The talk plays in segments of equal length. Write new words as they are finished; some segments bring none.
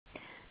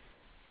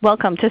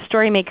Welcome to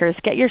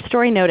Storymakers. Get your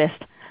story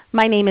noticed.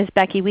 My name is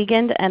Becky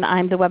Wiegand, and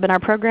I'm the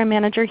Webinar Program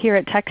Manager here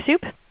at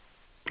TechSoup.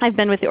 I've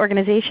been with the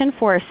organization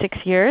for 6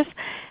 years,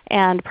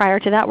 and prior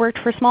to that worked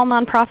for small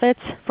nonprofits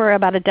for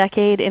about a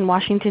decade in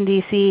Washington,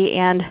 D.C.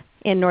 and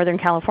in Northern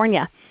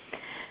California.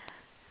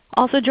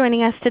 Also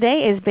joining us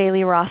today is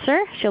Bailey Rosser.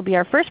 She'll be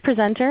our first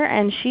presenter,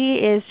 and she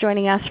is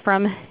joining us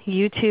from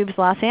YouTube's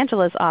Los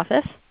Angeles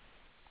office.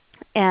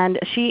 And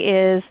she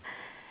is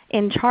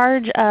in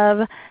charge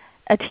of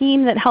a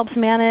team that helps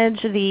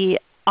manage the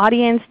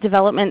audience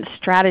development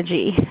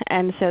strategy.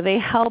 And so they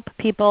help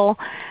people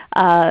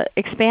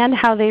expand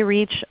how they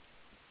reach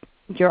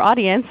your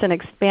audience and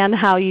expand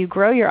how you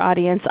grow your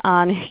audience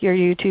on your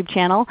YouTube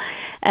channel.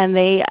 And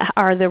they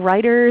are the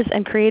writers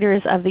and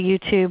creators of the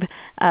YouTube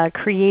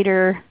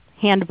Creator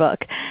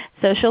Handbook.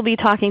 So she'll be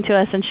talking to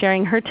us and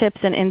sharing her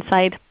tips and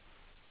insight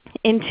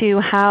into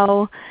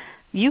how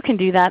you can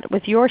do that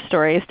with your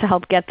stories to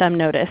help get them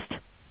noticed.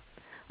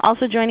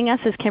 Also joining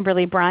us is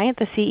Kimberly Bryant,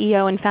 the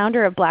CEO and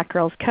founder of Black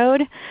Girls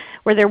Code,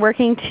 where they're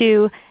working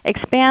to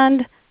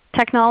expand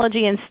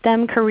technology and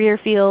STEM career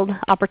field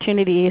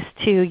opportunities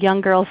to young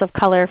girls of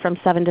color from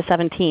 7 to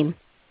 17.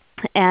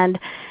 And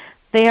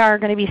she's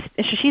going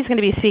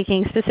to be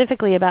speaking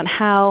specifically about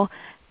how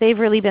they've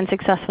really been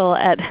successful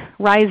at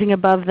rising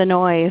above the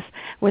noise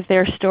with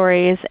their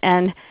stories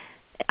and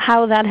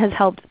how that has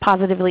helped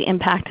positively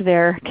impact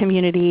their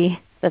community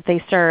that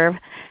they serve,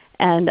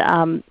 and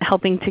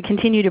helping to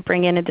continue to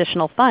bring in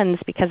additional funds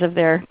because of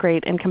their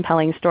great and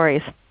compelling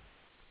stories.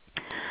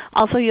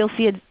 Also you'll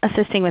see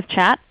assisting with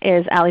chat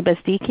is Ali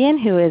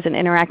Bezdikian, who is an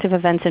interactive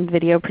events and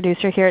video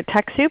producer here at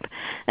TechSoup.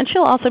 And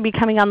she'll also be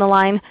coming on the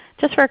line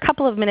just for a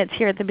couple of minutes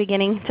here at the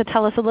beginning to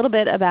tell us a little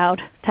bit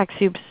about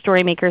TechSoup's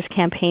Storymakers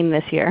campaign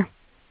this year.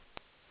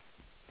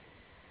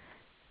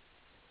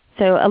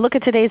 So a look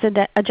at today's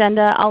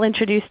agenda. I'll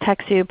introduce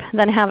TechSoup,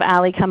 then have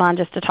Ali come on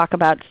just to talk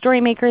about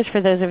Storymakers.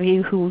 For those of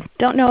you who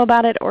don't know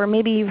about it, or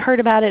maybe you've heard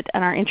about it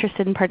and are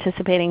interested in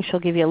participating, she'll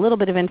give you a little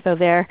bit of info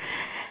there.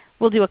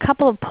 We'll do a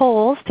couple of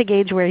polls to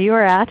gauge where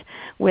you're at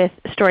with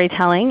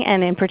storytelling,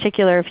 and in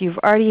particular if you've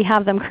already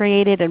have them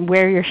created and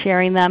where you're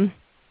sharing them.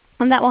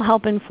 And that will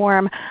help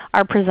inform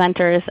our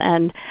presenters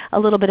and a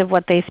little bit of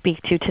what they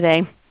speak to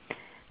today.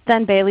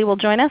 Then Bailey will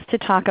join us to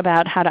talk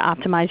about how to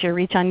optimize your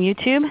reach on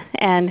YouTube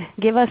and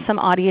give us some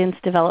audience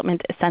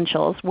development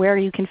essentials, where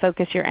you can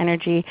focus your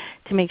energy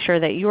to make sure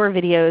that your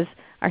videos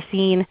are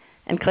seen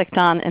and clicked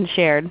on and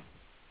shared.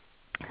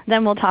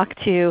 Then we'll talk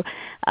to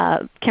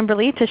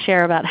Kimberly to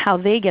share about how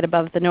they get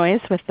above the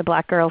noise with the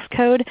Black Girls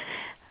Code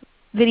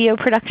video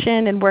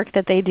production and work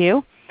that they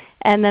do.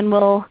 And then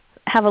we'll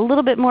have a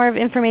little bit more of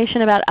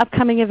information about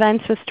upcoming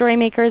events with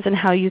Storymakers and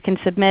how you can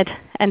submit,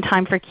 and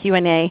time for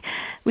Q&A.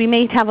 We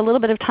may have a little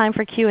bit of time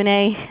for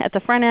Q&A at the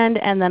front end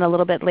and then a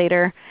little bit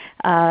later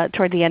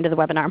toward the end of the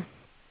webinar.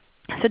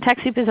 So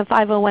TechSoup is a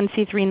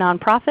 501c3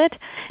 nonprofit.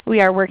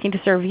 We are working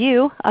to serve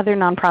you, other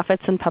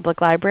nonprofits and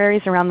public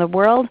libraries around the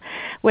world,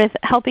 with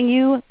helping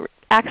you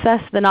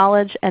access the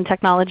knowledge and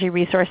technology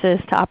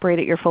resources to operate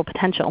at your full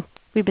potential.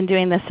 We've been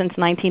doing this since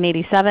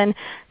 1987,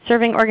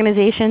 serving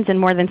organizations in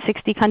more than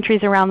 60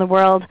 countries around the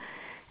world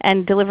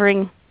and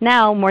delivering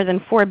now more than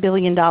 $4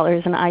 billion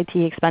in IT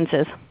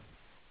expenses.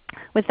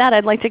 With that,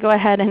 I'd like to go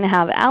ahead and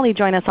have Ali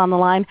join us on the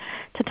line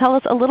to tell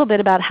us a little bit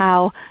about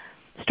how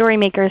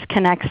Storymakers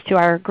connects to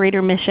our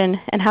greater mission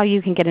and how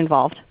you can get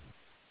involved.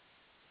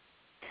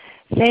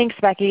 Thanks,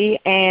 Becky,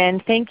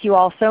 and thank you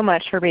all so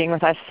much for being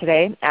with us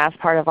today as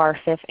part of our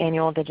 5th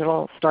Annual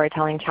Digital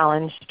Storytelling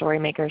Challenge,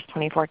 Storymakers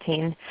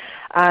 2014.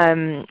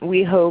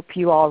 We hope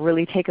you all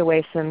really take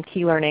away some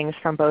key learnings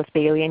from both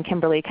Bailey and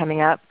Kimberly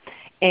coming up,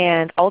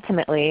 and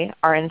ultimately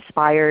are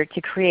inspired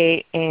to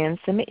create and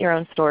submit your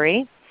own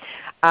story.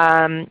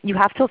 You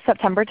have till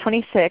September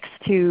 26th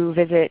to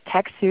visit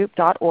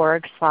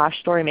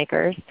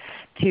TechSoup.org/Storymakers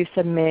to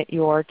submit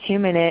your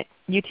 2-minute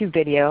YouTube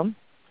video,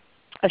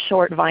 a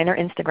short Vine or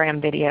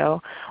Instagram video,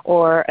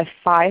 or a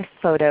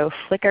 5-photo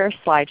Flickr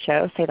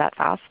slideshow, say that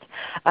fast,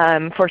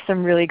 for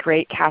some really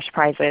great cash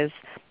prizes.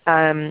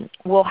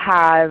 We'll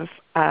have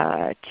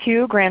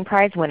 2 grand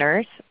prize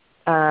winners,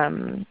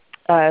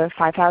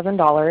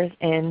 $5,000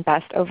 in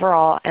Best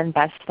Overall and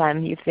Best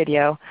Fem Youth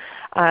Video,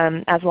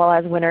 as well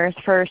as winners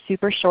for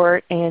Super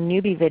Short and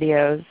Newbie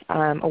videos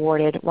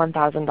awarded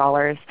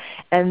 $1,000.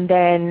 And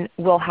then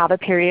we'll have a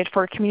period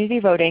for community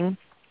voting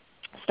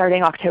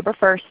starting October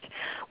 1st,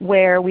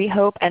 where we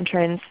hope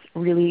entrants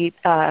really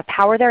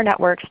power their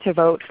networks to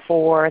vote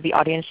for the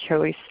Audience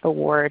Choice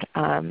Award,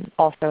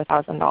 also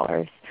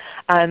 $1,000.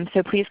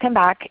 So please come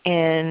back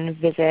and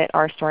visit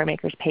our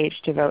Storymakers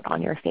page to vote on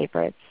your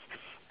favorites.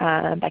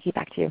 Becky,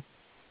 back to you.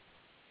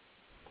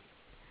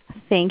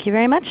 Thank you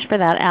very much for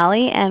that,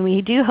 Ali. And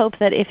we do hope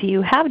that if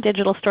you have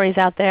digital stories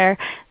out there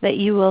that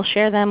you will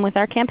share them with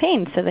our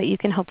campaign so that you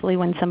can hopefully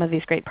win some of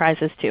these great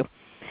prizes too.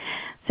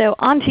 So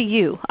on to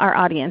you, our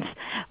audience.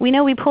 We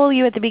know we pull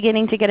you at the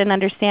beginning to get an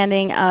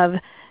understanding of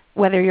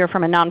whether you're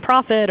from a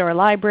nonprofit or a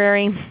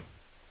library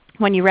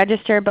when you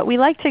register, but we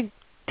like to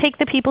take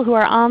the people who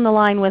are on the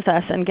line with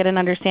us and get an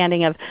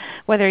understanding of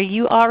whether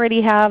you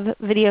already have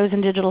videos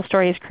and digital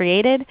stories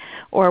created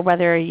or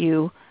whether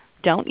you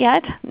don't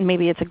yet.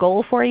 Maybe it's a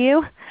goal for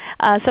you.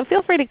 So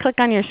feel free to click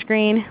on your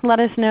screen. Let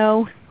us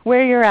know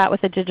where you're at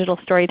with the digital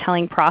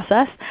storytelling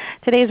process.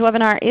 Today's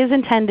webinar is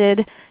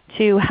intended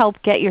to help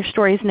get your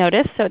stories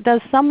noticed. So it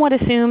does somewhat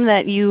assume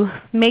that you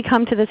may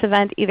come to this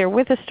event either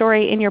with a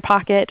story in your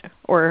pocket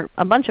or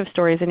a bunch of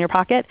stories in your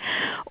pocket,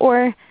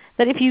 or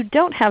that if you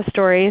don't have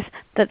stories,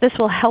 that this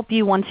will help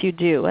you once you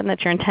do, and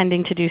that you're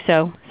intending to do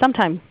so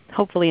sometime,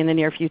 hopefully in the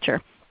near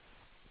future.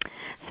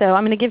 So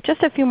I'm going to give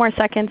just a few more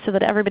seconds so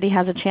that everybody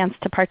has a chance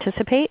to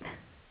participate.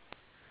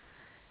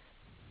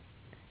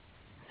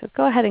 So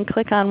go ahead and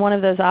click on one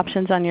of those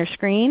options on your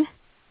screen.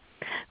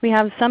 We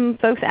have some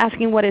folks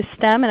asking what is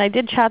STEM, and I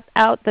did chat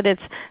out that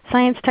it's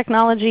science,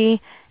 technology,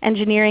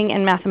 engineering,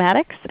 and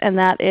mathematics, and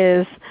that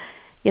is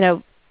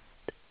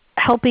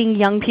helping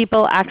young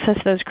people access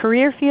those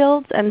career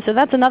fields. And so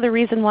that's another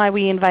reason why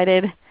we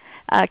invited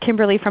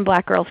Kimberly from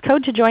Black Girls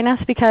Code to join us,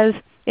 because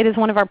it is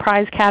one of our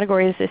prize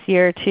categories this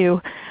year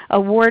to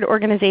award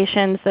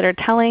organizations that are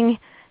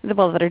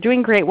that are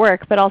doing great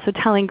work, but also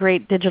telling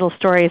great digital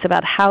stories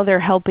about how they're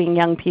helping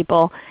young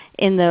people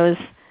in those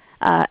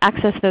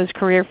access those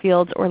career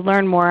fields or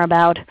learn more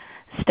about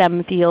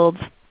STEM fields,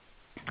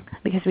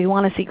 because we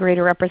want to see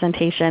greater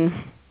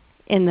representation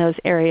in those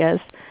areas.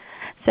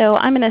 So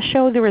I'm going to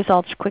show the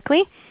results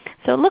quickly.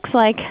 So it looks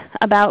like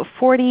about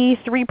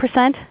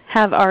 43%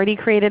 have already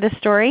created a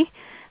story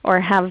or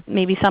have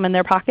maybe some in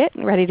their pocket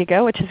ready to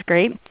go, which is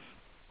great.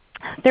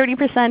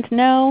 30%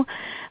 no,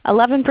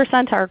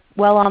 11% are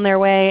well on their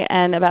way,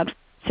 and about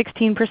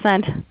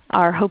 16%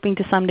 are hoping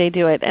to someday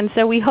do it. And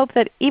so we hope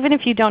that even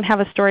if you don't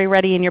have a story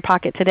ready in your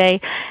pocket today,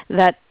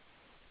 that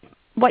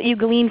what you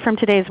glean from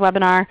today's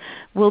webinar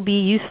will be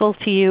useful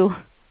to you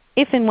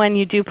if and when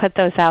you do put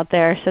those out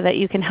there, so that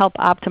you can help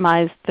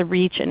optimize the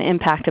reach and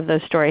impact of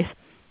those stories.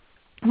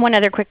 One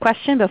other quick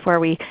question before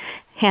we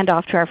hand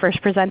off to our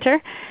first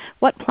presenter.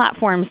 What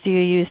platforms do you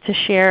use to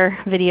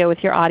share video with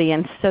your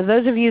audience? So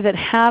those of you that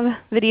have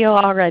video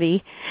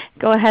already,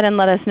 go ahead and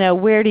let us know,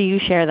 where do you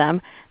share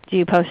them? Do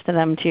you post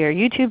them to your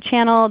YouTube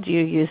channel? Do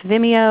you use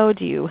Vimeo?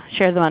 Do you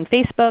share them on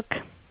Facebook?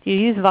 Do you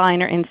use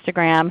Vine or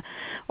Instagram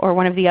or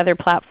one of the other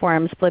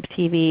platforms, Flip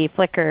TV,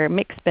 Flickr,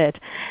 Mixbit?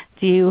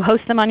 Do you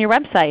host them on your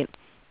website?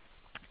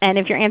 And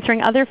if you're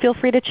answering other, feel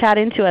free to chat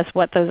into us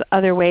what those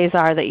other ways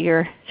are that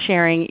you're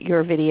sharing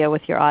your video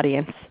with your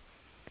audience.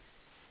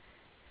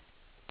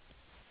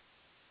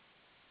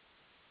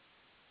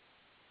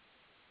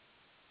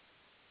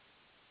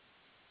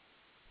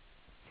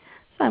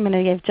 So I'm going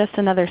to give just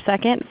another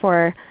second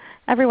for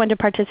everyone to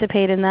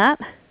participate in that.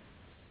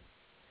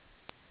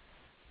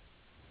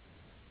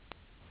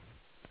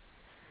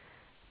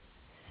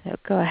 So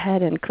go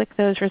ahead and click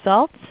those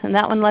results. And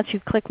that one lets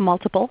you click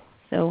multiple.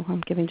 So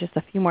I'm giving just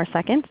a few more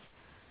seconds.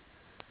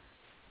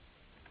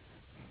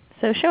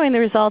 So showing the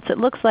results, it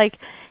looks like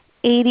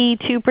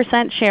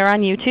 82% share on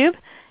YouTube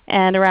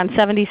and around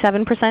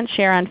 77%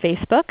 share on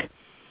Facebook.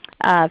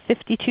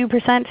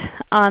 52%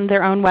 on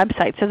their own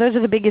website. So those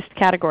are the biggest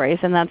categories,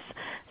 and that's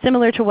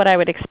similar to what I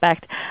would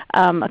expect.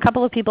 A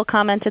couple of people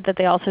commented that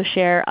they also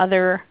share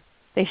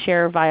they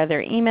share via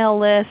their email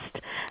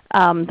list.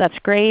 That's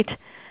great.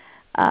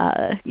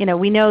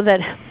 We know that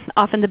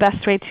often the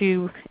best way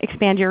to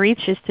expand your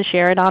reach is to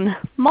share it on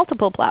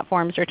multiple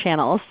platforms or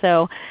channels.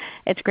 So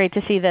it's great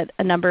to see that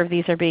a number of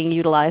these are being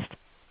utilized.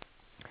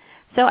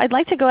 So I'd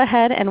like to go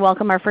ahead and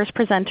welcome our first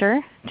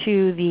presenter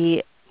to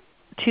the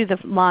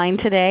line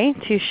today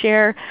to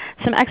share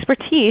some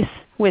expertise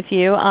with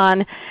you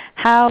on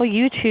how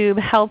YouTube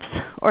helps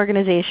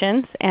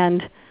organizations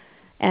and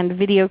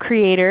video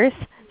creators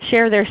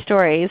share their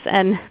stories.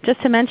 And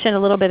just to mention a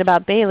little bit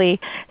about Bailey,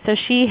 so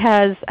she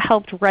has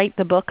helped write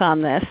the book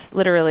on this,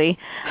 literally,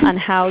 on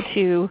how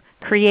to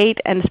create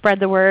and spread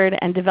the word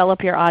and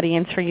develop your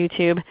audience for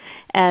YouTube.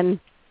 And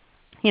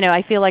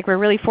I feel like we're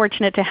really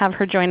fortunate to have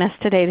her join us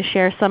today to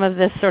share some of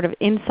this sort of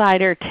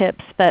insider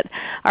tips that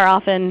are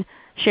often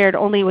shared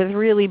only with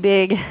really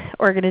big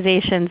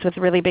organizations with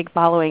really big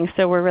followings.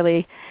 So we're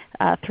really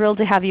thrilled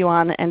to have you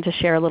on and to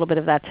share a little bit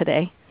of that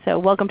today. So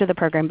welcome to the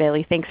program,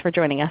 Bailey. Thanks for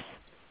joining us.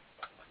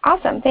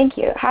 Awesome. Thank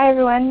you. Hi,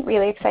 everyone.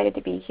 Really excited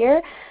to be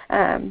here.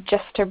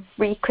 Just to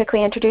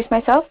quickly introduce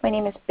myself, my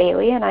name is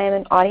Bailey, and I am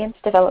an audience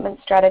development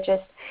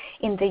strategist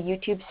in the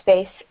YouTube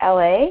space,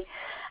 LA.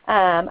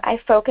 I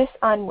focus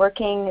on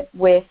working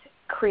with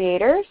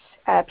creators,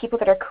 people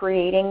that are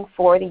creating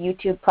for the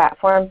YouTube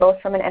platform, both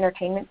from an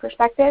entertainment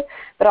perspective,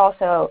 but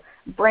also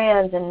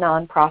brands and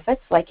nonprofits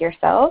like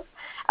yourself.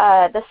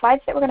 The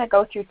slides that we're going to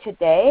go through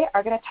today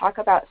are going to talk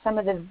about some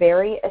of the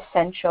very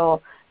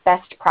essential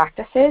best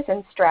practices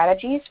and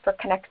strategies for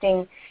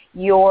connecting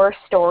your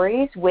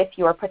stories with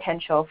your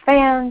potential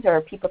fans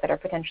or people that are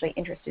potentially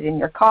interested in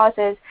your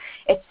causes,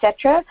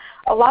 etc.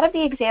 A lot of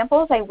the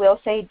examples, I will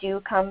say,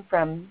 do come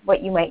from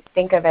what you might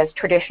think of as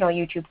traditional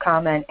YouTube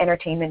comment,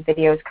 entertainment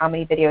videos,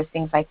 comedy videos,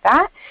 things like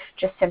that,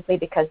 just simply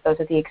because those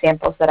are the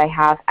examples that I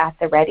have at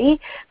the ready.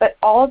 But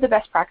all of the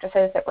best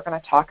practices that we're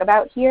going to talk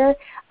about here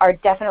are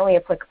definitely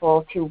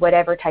applicable to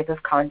whatever type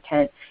of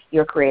content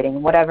you're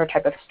creating, whatever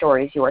type of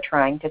stories you are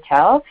trying to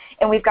tell.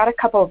 And we've got a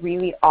couple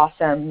really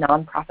awesome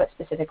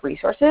nonprofit-specific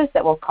resources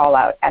that we'll call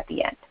out at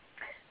the end.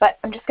 But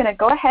I'm just going to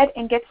go ahead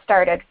and get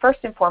started first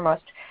and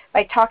foremost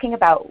by talking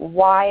about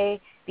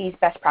why these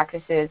best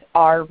practices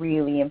are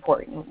really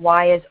important.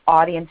 Why is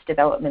audience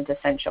development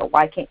essential?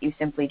 Why can't you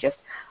simply just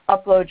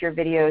upload your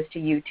videos to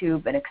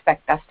YouTube and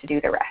expect us to do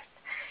the rest?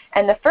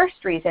 And the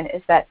first reason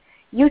is that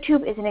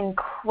YouTube is an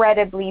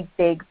incredibly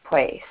big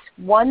place.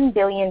 1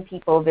 billion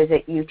people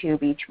visit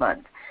YouTube each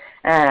month.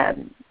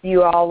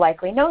 You all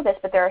likely know this,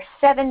 but there are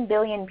 7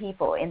 billion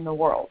people in the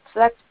world. So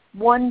that's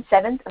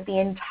 1/7 of the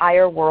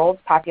entire world's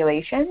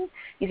population.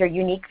 These are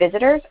unique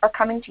visitors are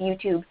coming to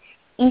YouTube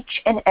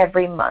each and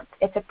every month.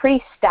 It's a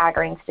pretty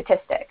staggering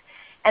statistic.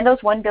 And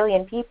those 1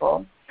 billion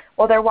people,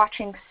 well, they're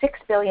watching 6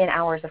 billion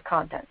hours of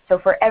content. So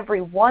for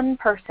every one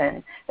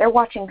person, they're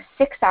watching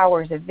 6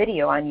 hours of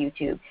video on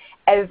YouTube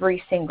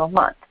every single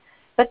month.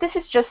 But this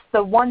is just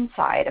the one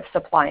side of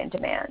supply and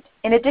demand.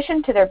 In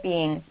addition to there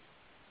being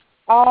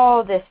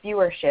all this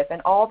viewership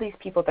and all these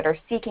people that are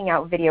seeking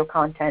out video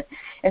content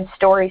and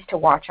stories to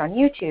watch on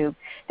YouTube,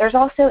 there's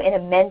also an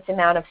immense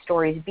amount of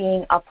stories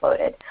being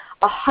uploaded.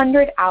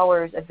 100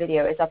 hours of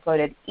video is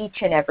uploaded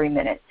each and every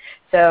minute.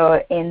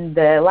 So in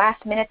the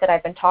last minute that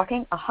I've been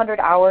talking, 100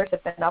 hours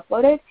have been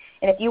uploaded.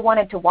 And if you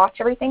wanted to watch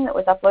everything that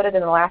was uploaded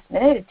in the last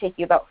minute, it would take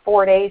you about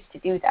 4 days to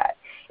do that.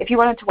 If you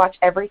wanted to watch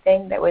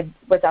everything that was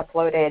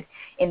uploaded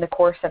in the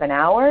course of an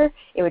hour,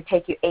 it would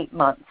take you 8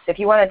 months. If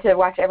you wanted to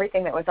watch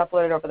everything that was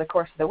uploaded over the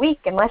course of the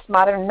week, unless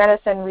modern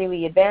medicine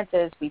really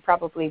advances, we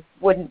probably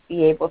wouldn't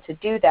be able to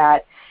do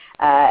that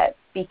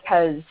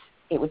because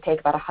it would take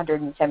about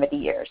 170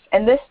 years.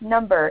 And this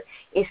number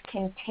is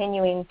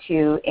continuing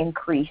to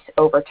increase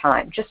over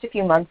time. Just a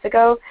few months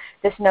ago,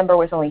 this number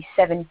was only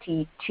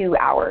 72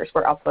 hours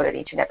were uploaded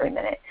each and every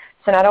minute.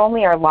 So not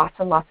only are lots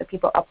and lots of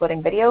people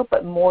uploading video,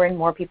 but more and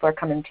more people are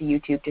coming to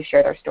YouTube to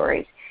share their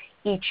stories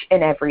each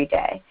and every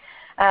day.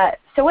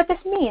 So what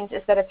this means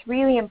is that it's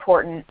really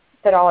important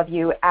that all of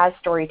you as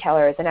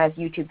storytellers and as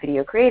YouTube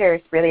video creators,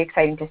 really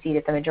exciting to see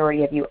that the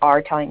majority of you are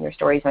telling your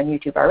stories on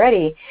YouTube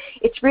already,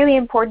 it's really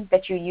important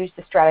that you use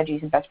the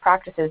strategies and best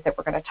practices that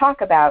we're going to talk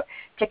about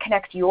to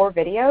connect your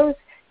videos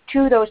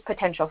to those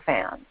potential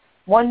fans.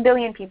 1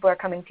 billion people are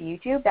coming to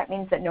YouTube. That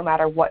means that no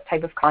matter what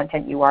type of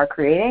content you are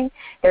creating,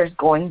 there's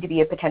going to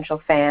be a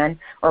potential fan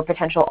or a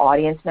potential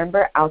audience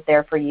member out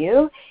there for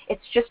you.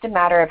 It's just a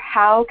matter of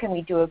how can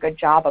we do a good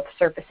job of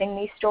surfacing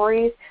these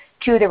stories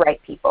to the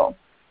right people.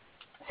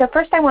 So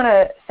first I want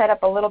to set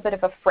up a little bit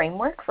of a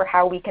framework for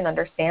how we can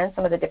understand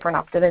some of the different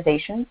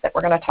optimizations that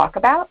we're going to talk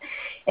about.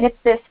 And it's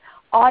this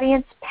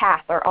audience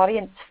path or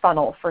audience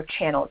funnel for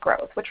channel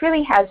growth, which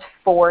really has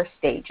 4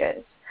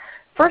 stages.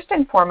 First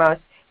and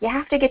foremost, you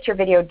have to get your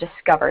video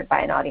discovered by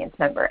an audience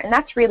member. And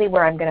that's really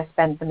where I'm going to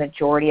spend the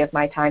majority of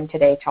my time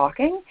today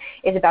talking,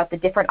 is about the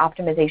different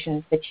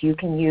optimizations that you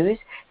can use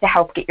to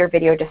help get your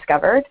video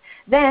discovered.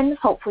 Then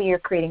hopefully you're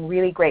creating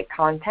really great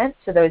content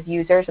so those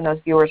users and those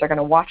viewers are going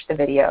to watch the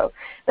video.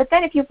 But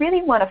then if you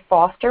really want to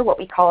foster what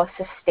we call a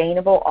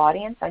sustainable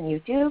audience on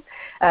YouTube,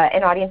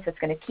 an audience that's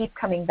going to keep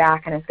coming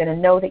back and is going to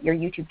know that your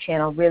YouTube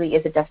channel really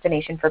is a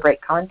destination for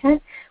great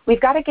content,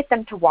 we've got to get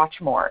them to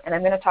watch more. And I'm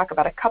going to talk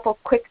about a couple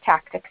quick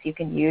tactics you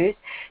can use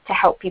to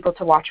help people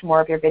to watch more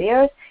of your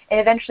videos and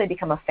eventually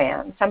become a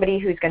fan, somebody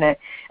who's going to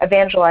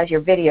evangelize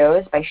your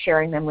videos by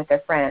sharing them with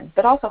their friends,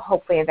 but also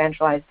hopefully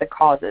evangelize the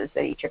causes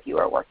that each of you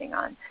are working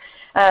on.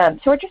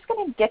 So we're just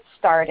going to get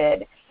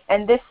started.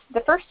 And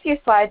the first few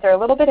slides are a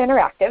little bit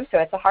interactive, so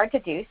it's hard to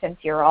do since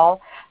you're all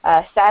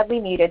sadly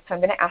muted. So I'm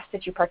going to ask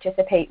that you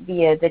participate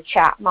via the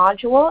chat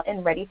module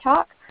in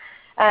ReadyTalk.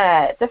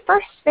 The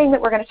first thing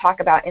that we're going to talk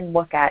about and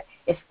look at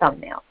is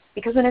thumbnails.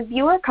 Because when a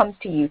viewer comes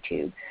to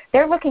YouTube,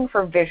 they're looking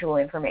for visual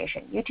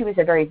information. YouTube is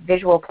a very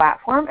visual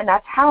platform, and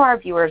that's how our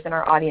viewers and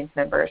our audience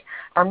members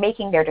are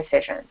making their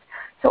decisions.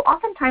 So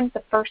oftentimes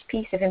the first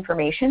piece of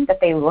information that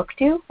they look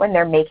to when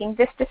they're making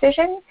this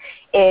decision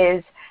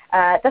is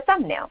the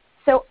thumbnail.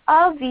 So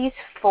of these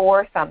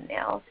 4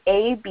 thumbnails,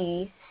 A,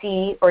 B,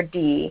 C, or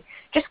D,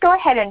 just go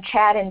ahead and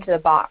chat into the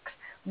box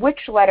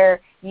which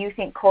letter you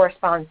think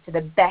corresponds to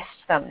the best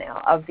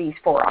thumbnail of these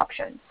 4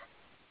 options.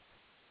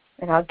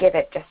 And I'll give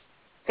it just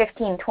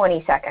 15,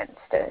 20 seconds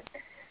to.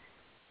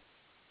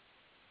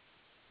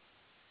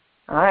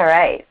 All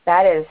right,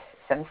 that is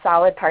some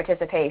solid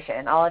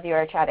participation. All of you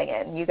are chatting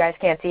in. You guys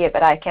can't see it,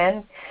 but I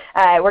can.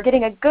 We're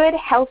getting a good,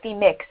 healthy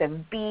mix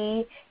of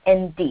B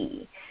and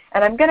D.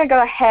 And I'm going to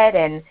go ahead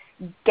and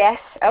guess,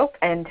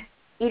 and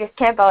Edith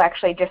Campbell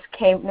actually just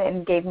came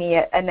and gave me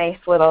a nice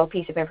little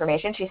piece of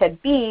information. She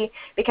said B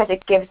because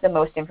it gives the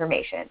most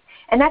information.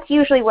 And that's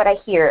usually what I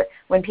hear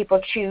when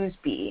people choose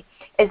B,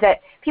 is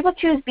that people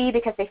choose B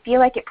because they feel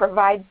like it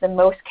provides the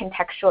most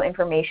contextual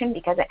information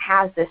because it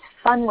has this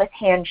Fun with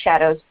Hand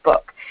Shadows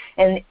book.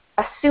 And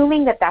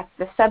assuming that that's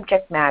the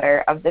subject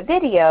matter of the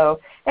video,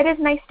 that is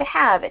nice to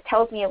have. It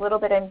tells me a little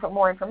bit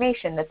more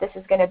information that this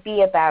is going to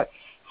be about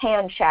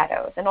hand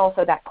shadows, and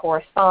also that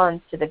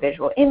corresponds to the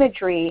visual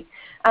imagery.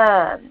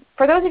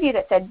 For those of you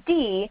that said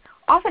D,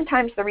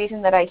 oftentimes the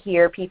reason that I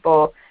hear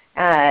people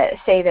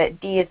say that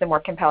D is the more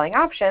compelling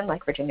option,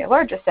 like Virginia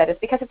Lord just said, is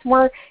because it's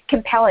more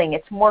compelling,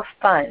 it's more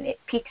fun, it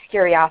piques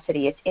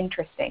curiosity, it's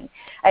interesting.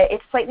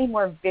 It's slightly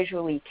more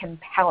visually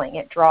compelling,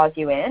 it draws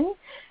you in,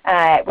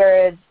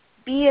 whereas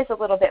B is a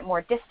little bit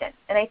more distant.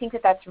 And I think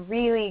that that's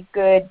really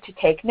good to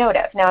take note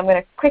of. Now I'm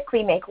going to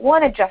quickly make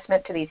one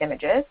adjustment to these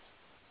images.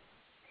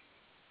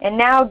 And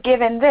now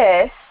given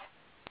this,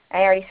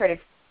 I already sort of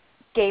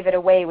gave it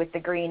away with the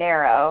green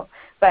arrow,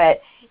 but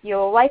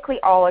you'll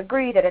likely all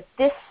agree that at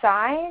this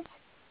size,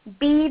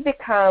 B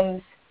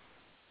becomes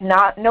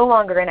no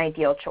longer an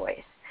ideal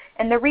choice.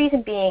 And the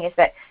reason being is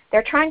that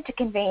they're trying to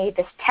convey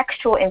this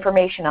textual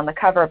information on the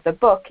cover of the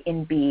book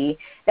in B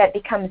that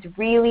becomes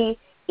really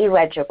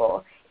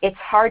illegible. It's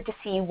hard to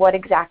see what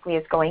exactly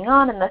is going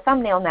on in the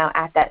thumbnail now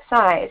at that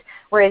size,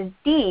 whereas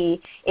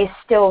D is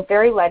still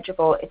very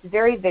legible, it's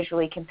very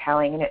visually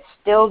compelling, and it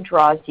still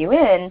draws you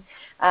in.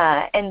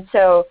 And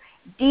so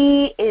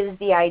D is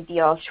the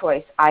ideal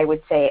choice, I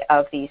would say,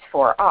 of these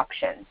 4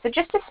 options. So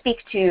just to speak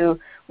to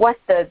what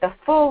the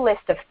full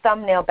list of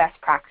thumbnail best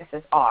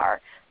practices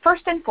are,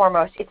 first and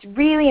foremost, it's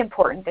really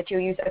important that you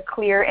use a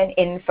clear and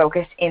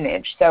in-focus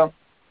image. So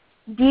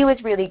D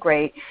was really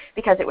great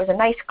because it was a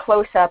nice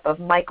close-up of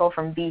Michael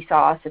from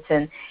Vsauce. It's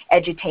an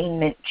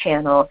edutainment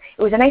channel.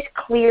 It was a nice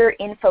clear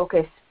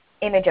in-focus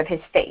image of his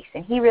face,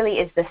 and he really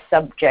is the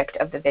subject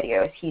of the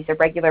videos. He's a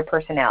regular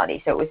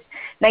personality, so it was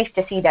nice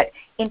to see that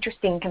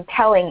interesting,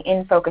 compelling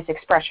in-focus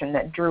expression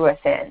that drew us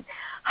in.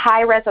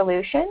 High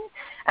resolution.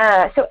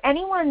 So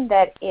anyone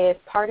that is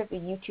part of the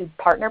YouTube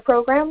Partner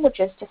Program,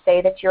 which is to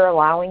say that you're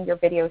allowing your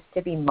videos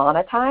to be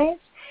monetized,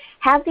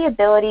 have the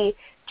ability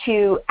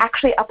to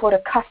actually upload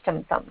a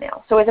custom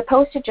thumbnail. So as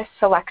opposed to just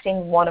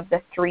selecting one of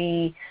the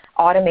 3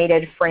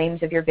 automated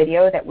frames of your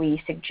video that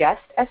we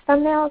suggest as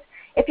thumbnails,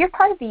 if you're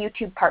part of the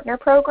YouTube Partner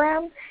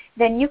Program,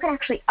 then you can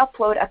actually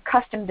upload a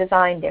custom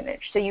designed image.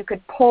 So you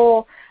could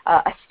pull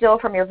a still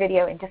from your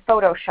video into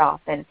Photoshop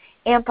and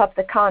amp up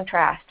the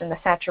contrast and the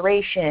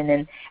saturation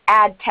and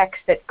add text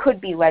that could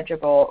be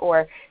legible,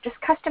 or just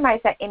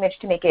customize that image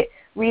to make it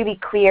really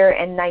clear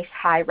and nice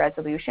high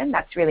resolution.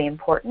 That's really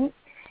important.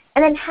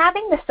 And then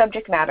having the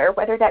subject matter,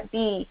 whether that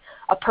be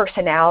a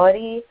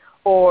personality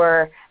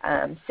or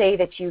say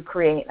that you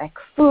create like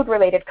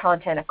food-related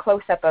content, a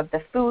close-up of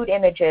the food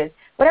images,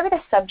 whatever the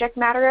subject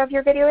matter of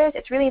your video is,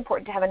 it's really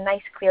important to have a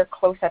nice, clear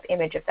close-up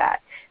image of that.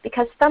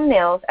 Because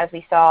thumbnails, as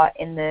we saw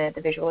in the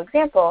visual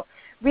example,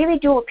 really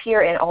do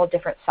appear in all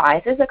different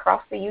sizes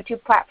across the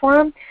YouTube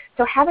platform.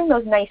 So having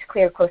those nice,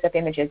 clear close-up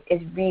images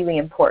is really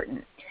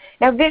important.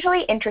 Now,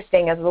 visually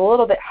interesting is a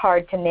little bit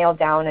hard to nail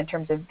down in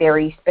terms of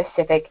very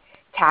specific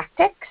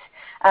tactics,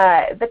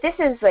 but this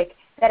is like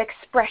that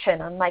expression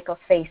on Michael's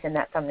face in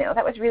that thumbnail.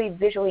 That was really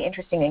visually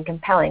interesting and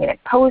compelling, and it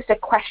posed a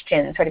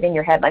question sort of in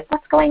your head, like,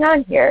 what's going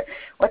on here?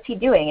 What's he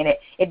doing? And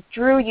it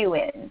drew you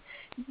in.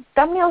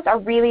 Thumbnails are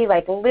really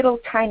like little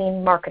tiny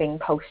marketing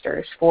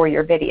posters for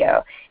your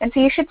video, and so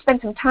you should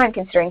spend some time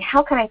considering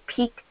how can I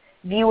pique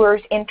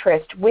viewers'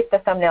 interest with the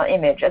thumbnail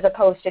image as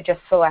opposed to just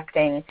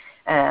selecting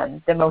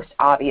the most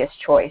obvious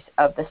choice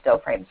of the still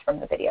frames from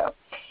the video.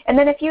 And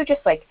then a few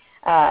just like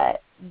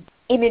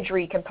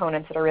imagery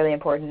components that are really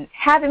important.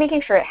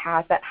 Making sure it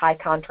has that high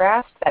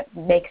contrast that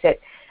makes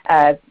it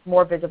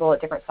more visible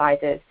at different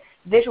sizes.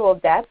 Visual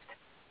depth.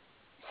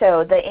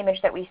 So the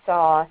image that we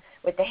saw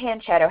with the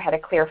hand shadow had a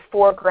clear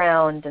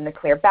foreground and the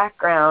clear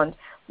background,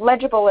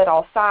 legible at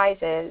all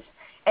sizes.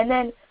 And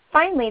then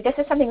finally, this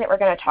is something that we're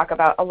going to talk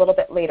about a little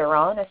bit later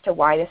on as to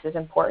why this is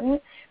important,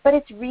 but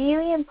it's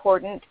really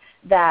important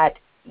that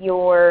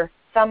your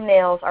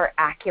thumbnails are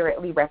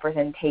accurately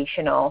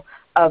representational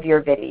of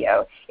your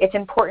video. It's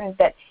important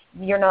that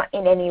you're not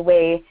in any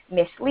way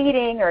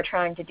misleading or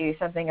trying to do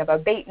something of a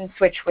bait and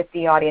switch with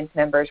the audience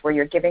members where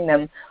you're giving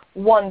them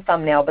one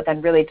thumbnail but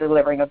then really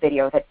delivering a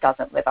video that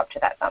doesn't live up to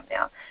that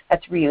thumbnail.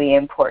 That's really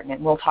important,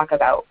 and we'll talk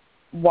about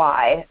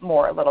why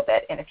more a little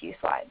bit in a few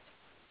slides.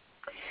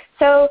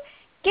 So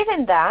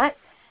given that,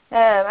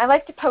 I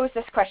like to pose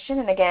this question,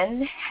 and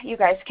again, you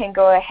guys can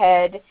go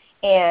ahead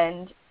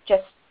and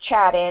just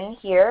chat in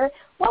here.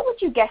 What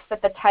would you guess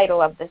that the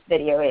title of this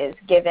video is,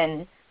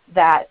 given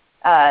that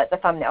the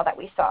thumbnail that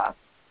we saw?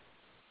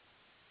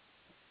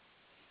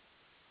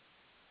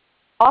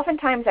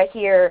 Oftentimes I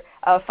hear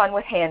fun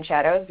with hand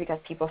shadows because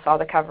people saw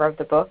the cover of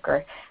the book,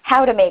 or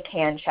how to make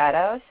hand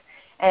shadows.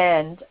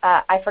 And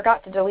I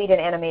forgot to delete an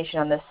animation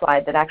on this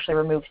slide that actually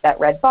removes that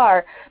red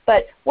bar.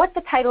 But what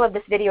the title of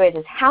this video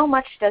is how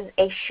much does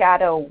a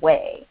shadow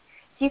weigh?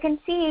 So you can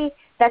see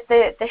that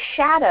the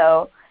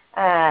shadow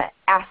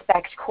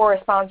aspect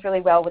corresponds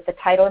really well with the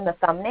title and the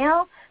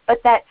thumbnail,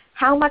 but that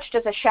how much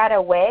does a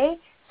shadow weigh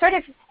sort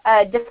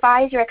of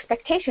defies your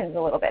expectations a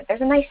little bit.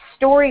 There's a nice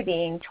story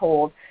being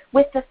told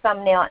with the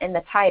thumbnail and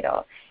the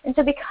title. And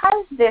so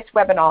because this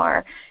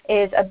webinar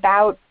is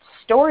about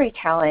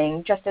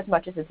storytelling just as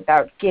much as it's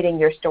about getting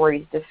your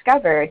stories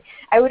discovered,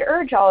 I would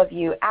urge all of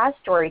you as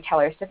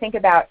storytellers to think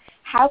about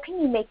how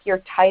can you make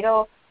your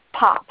title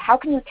pop? How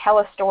can you tell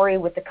a story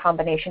with the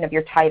combination of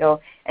your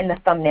title and the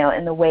thumbnail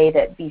in the way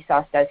that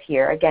Vsauce does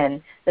here?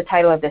 Again, the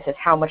title of this is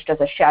How Much Does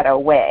a Shadow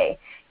Weigh?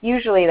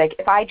 Usually, like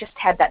if I just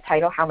had that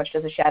title, How Much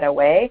Does a Shadow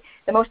Weigh,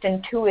 the most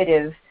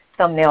intuitive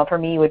thumbnail for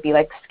me would be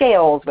like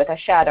scales with a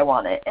shadow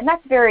on it. And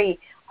that's very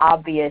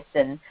obvious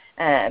and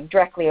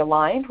directly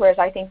aligned, whereas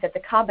I think that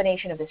the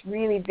combination of this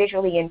really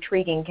visually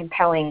intriguing,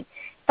 compelling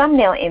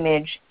thumbnail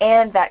image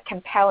and that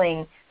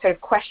compelling sort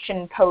of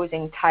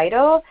question-posing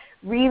title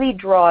really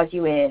draws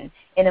you in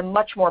a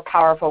much more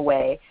powerful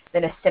way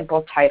than a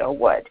simple title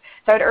would.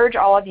 So I'd urge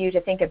all of you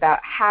to think about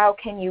how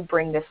can you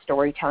bring this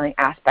storytelling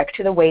aspect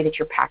to the way that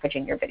you're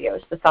packaging your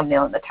videos, the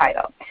thumbnail and the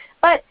title.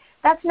 But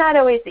that's not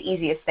always the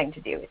easiest thing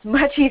to do. It's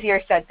much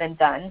easier said than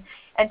done.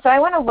 And so I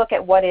want to look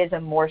at what is a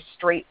more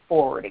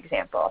straightforward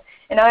example.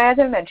 And as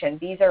I mentioned,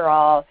 these are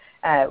all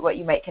what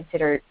you might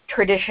consider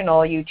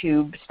traditional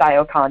YouTube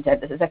style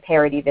content. This is a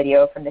parody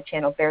video from the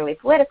channel Barely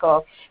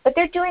Political, but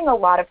they're doing a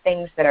lot of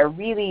things that are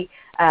really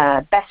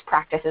best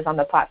practices on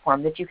the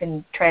platform that you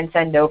can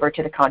transcend over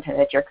to the content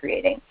that you're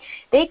creating.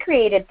 They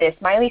created this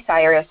Miley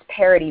Cyrus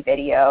parody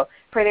video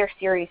for their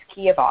series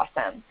Key of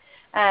Awesome.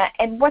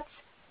 And what's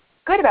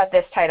good about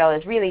this title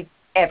is really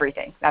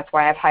everything. That's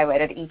why I've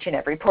highlighted each and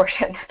every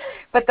portion.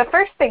 But the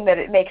first thing that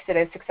it makes it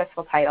a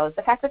successful title is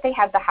the fact that they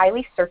have the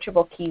highly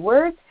searchable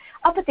keywords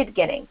up at the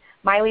beginning.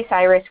 Miley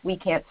Cyrus, We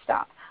Can't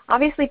Stop.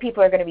 Obviously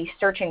people are going to be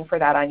searching for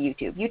that on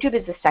YouTube. YouTube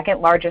is the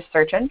second largest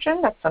search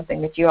engine. That's something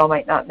that you all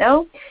might not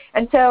know.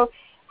 And so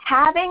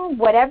having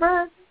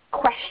whatever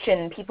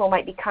question people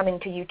might be coming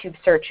to YouTube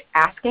search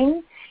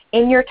asking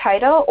in your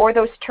title, or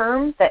those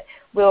terms that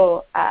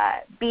will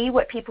be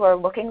what people are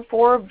looking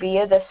for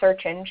via the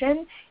search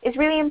engine, is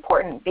really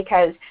important,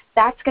 because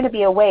that's going to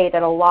be a way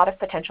that a lot of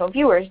potential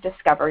viewers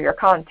discover your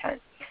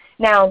content.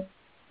 Now,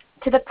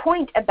 to the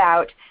point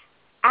about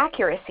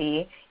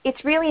accuracy,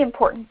 it's really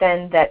important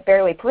then that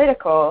Barely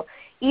Political,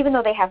 even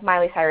though they have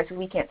Miley Cyrus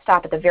We Can't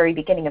Stop at the very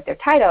beginning of their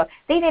title,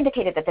 they've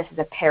indicated that this is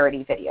a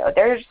parody video.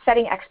 They're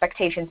setting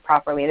expectations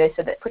properly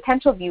so that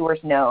potential viewers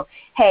know,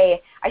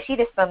 hey, I see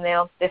this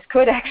thumbnail. This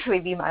could actually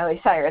be Miley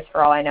Cyrus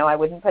for all I know. I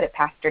wouldn't put it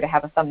past her to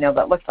have a thumbnail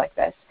that looks like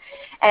this.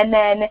 And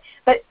then,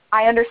 but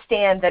I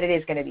understand that it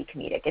is going to be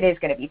comedic. It is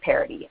going to be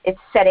parody. It's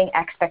setting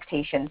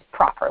expectations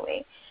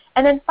properly.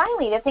 And then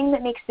finally, the thing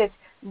that makes this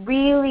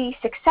really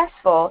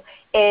successful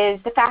is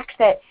the fact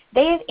that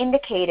they have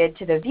indicated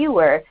to the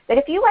viewer that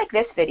if you like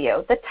this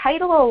video, the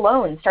title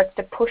alone starts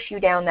to push you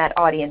down that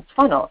audience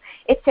funnel.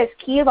 It says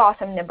Key of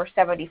Awesome number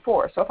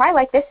 74. So if I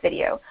like this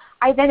video,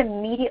 I then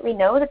immediately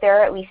know that there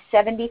are at least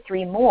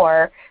 73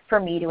 more for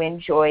me to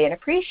enjoy and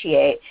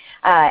appreciate,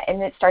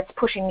 and it starts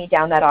pushing me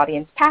down that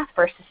audience path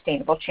for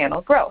sustainable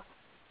channel growth.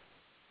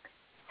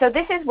 So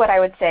this is what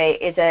I would say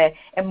is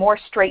a more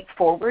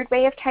straightforward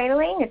way of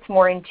titling. It's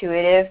more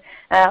intuitive,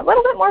 a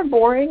little bit more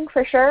boring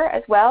for sure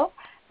as well.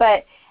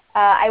 But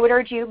I would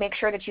urge you, make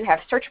sure that you have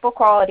searchable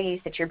qualities,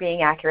 that you're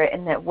being accurate,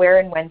 and that where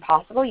and when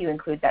possible you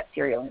include that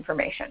serial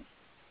information.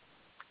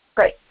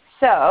 Great.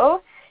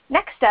 So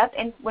next up,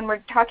 and when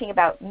we're talking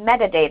about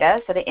metadata,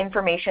 so the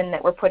information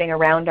that we're putting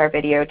around our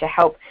video to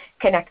help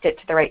connect it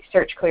to the right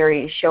search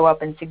queries, show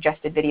up in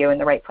suggested video in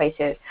the right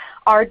places,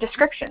 are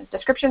descriptions.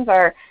 Descriptions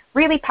are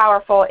really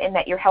powerful in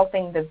that you're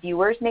helping the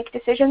viewers make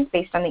decisions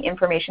based on the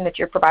information that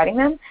you're providing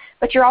them,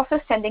 but you're also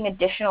sending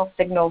additional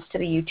signals to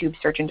the YouTube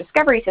search and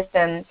discovery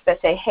systems that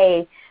say,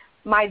 hey,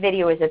 my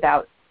video is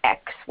about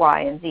X, Y,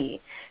 and Z.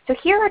 So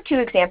here are two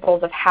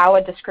examples of how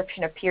a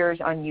description appears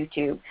on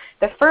YouTube.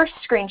 The first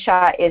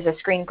screenshot is a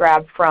screen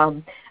grab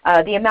from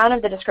the amount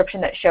of the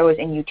description that shows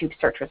in YouTube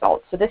search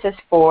results. So this is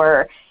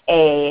for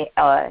a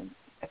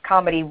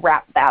comedy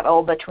rap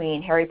battle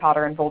between Harry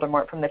Potter and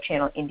Voldemort from the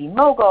channel Indie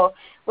Mogul,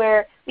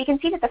 where we can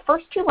see that the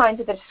first two lines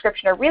of the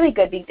description are really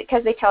good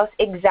because they tell us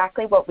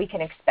exactly what we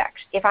can expect.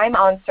 If I'm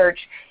on search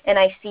and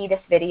I see this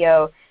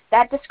video,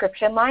 that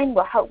description line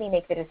will help me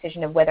make the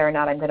decision of whether or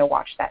not I'm going to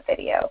watch that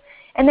video.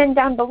 And then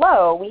down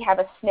below, we have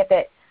a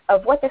snippet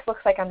of what this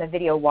looks like on the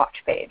video watch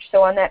page.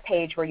 So on that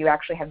page where you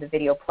actually have the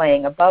video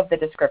playing above the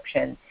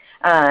description,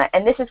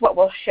 and this is what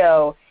will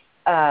show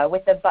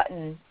with the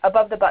button,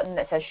 above the button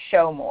that says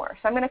Show More.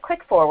 So I'm going to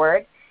click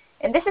forward,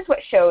 and this is what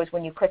shows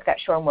when you click that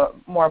Show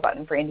More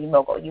button for Indie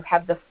Mogul. You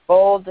have the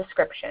full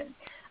description.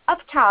 Up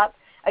top,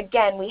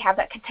 again, we have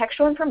that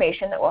contextual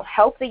information that will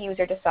help the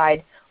user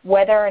decide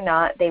whether or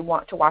not they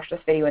want to watch this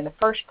video in the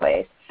first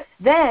place.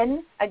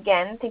 Then,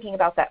 again, thinking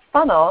about that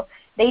funnel,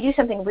 they do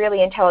something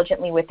really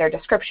intelligently with their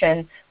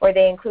description where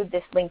they include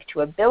this link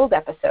to a build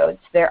episode.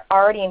 So they're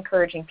already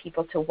encouraging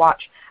people to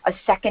watch a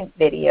second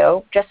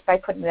video just by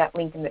putting that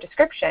link in the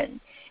description. And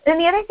then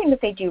the other thing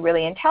that they do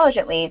really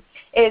intelligently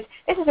is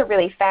this is a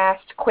really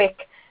fast,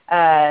 quick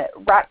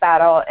rap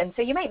battle, and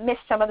so you might miss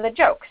some of the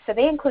jokes. So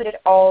they included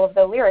all of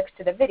the lyrics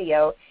to the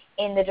video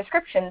in the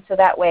description, so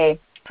that way,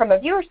 from a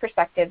viewer's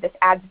perspective, this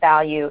adds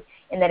value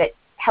in that it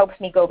helps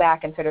me go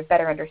back and sort of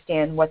better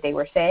understand what they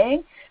were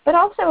saying. But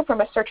also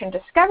from a search and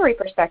discovery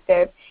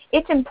perspective,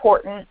 it's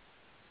important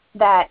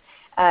that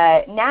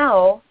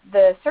now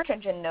the search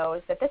engine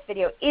knows that this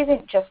video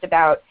isn't just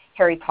about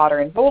Harry Potter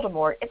and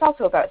Voldemort. It's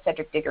also about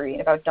Cedric Diggory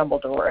and about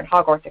Dumbledore and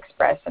Hogwarts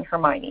Express and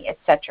Hermione,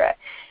 etc.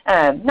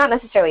 Not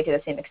necessarily to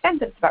the same extent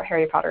that it's about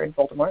Harry Potter and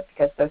Voldemort,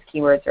 because those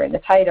keywords are in the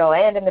title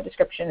and in the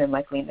description and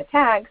likely in the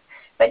tags.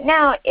 But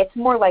now it's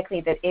more likely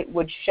that it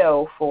would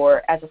show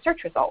as a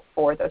search result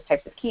for those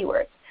types of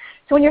keywords.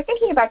 So when you're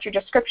thinking about your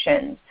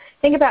descriptions,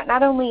 think about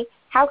not only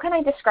how can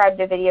I describe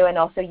the video and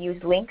also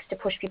use links to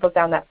push people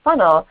down that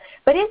funnel,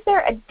 but is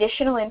there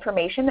additional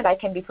information that I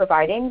can be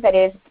providing that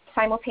is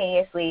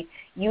simultaneously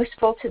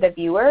useful to the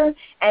viewer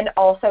and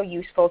also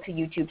useful to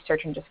YouTube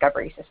search and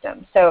discovery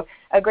systems? So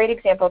a great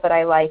example that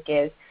I like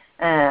is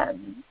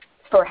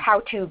for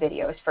how-to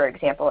videos, for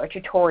example, or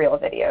tutorial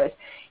videos.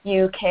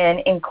 You can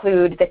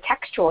include the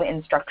textual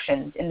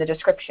instructions in the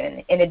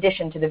description in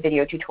addition to the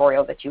video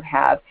tutorial that you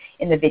have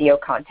in the video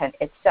content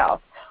itself.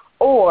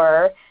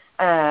 Or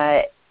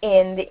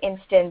in the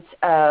instance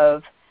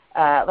of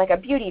like a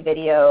beauty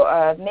video,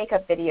 a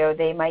makeup video,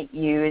 they might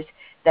use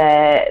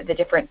the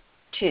different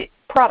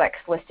products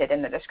listed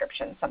in the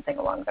description, something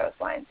along those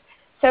lines.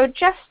 So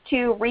just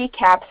to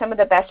recap some of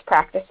the best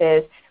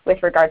practices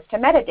with regards to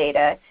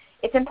metadata,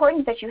 it's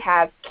important that you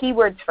have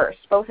keywords first,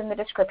 both in the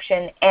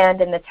description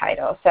and in the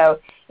title. So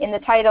in the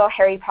title,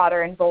 Harry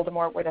Potter and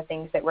Voldemort were the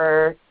things that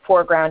were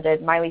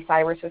foregrounded. Miley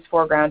Cyrus was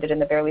foregrounded in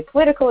the barely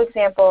political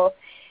example.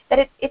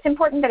 That it's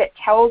important that it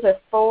tells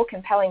a full,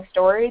 compelling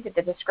story, that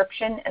the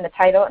description and the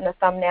title and the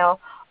thumbnail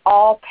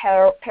all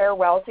pair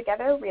well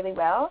together really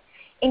well,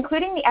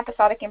 including the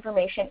episodic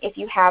information if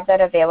you have that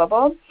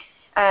available.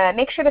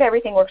 Make sure that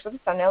everything works with the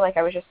thumbnail, like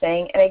I was just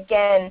saying. And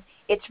again,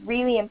 it's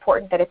really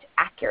important that it's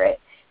accurate,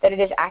 that it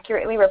is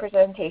accurately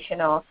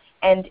representational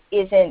and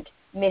isn't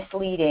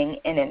misleading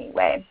in any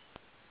way.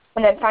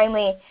 And then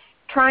finally,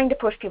 trying to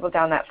push people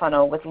down that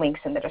funnel with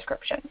links in the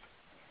description.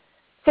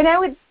 So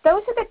now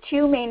those are the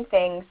two main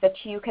things that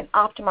you can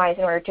optimize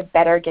in order to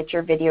better get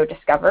your video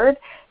discovered: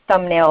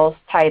 thumbnails,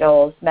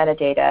 titles,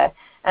 metadata.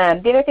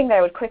 The other thing that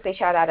I would quickly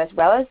shout out as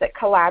well is that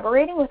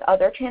collaborating with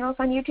other channels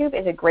on YouTube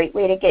is a great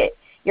way to get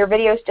your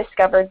videos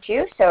discovered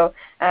too. So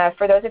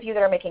for those of you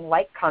that are making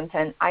like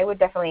content, I would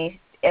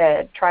definitely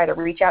try to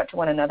reach out to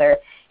one another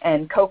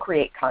and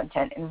co-create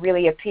content and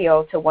really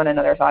appeal to one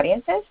another's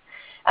audiences.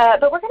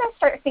 But we're going to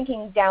start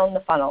thinking down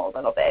the funnel a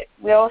little bit.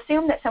 We'll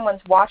assume that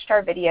someone's watched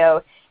our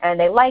video and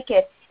they like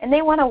it and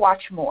they want to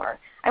watch more.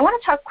 I want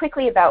to talk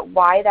quickly about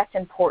why that's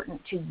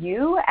important to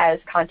you as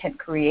content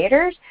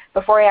creators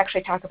before I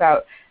actually talk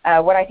about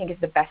what I think is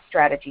the best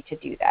strategy to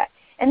do that.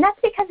 And that's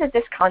because of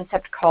this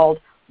concept called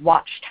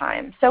watch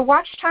time. So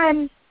watch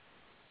time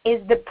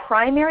is the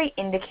primary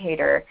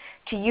indicator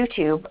to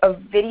YouTube of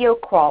video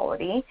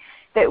quality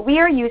that we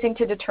are using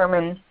to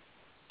determine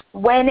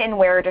when and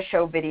where to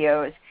show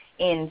videos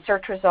in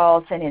search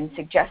results and in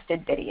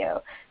suggested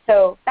video.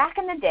 So back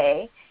in the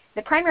day,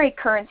 the primary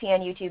currency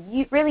on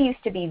YouTube really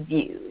used to be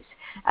views.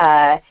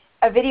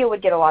 A video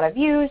would get a lot of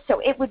views, so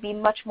it would be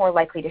much more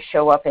likely to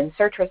show up in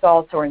search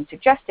results or in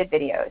suggested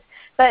videos.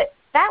 But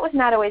that was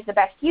not always the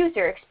best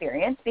user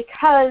experience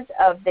because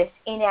of this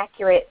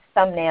inaccurate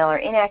thumbnail or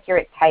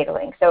inaccurate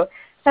titling. So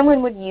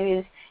someone would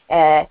use,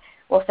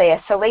 we'll say,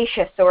 a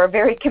salacious or a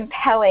very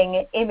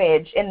compelling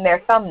image in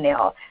their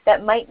thumbnail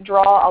that might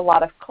draw a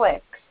lot of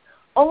clicks,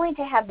 only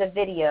to have the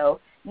video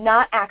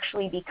not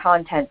actually be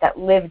content that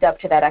lived up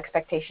to that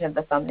expectation of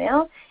the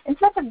thumbnail. And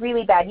so that's a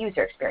really bad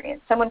user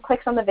experience. Someone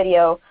clicks on the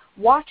video,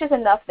 watches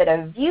enough that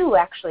a view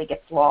actually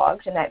gets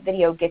logged and that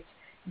video gets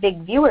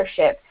big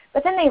viewership,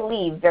 but then they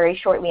leave very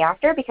shortly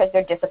after because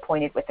they're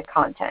disappointed with the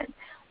content.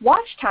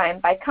 Watch time,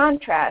 by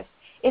contrast,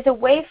 is a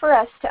way for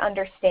us to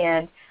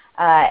understand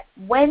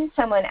when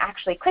someone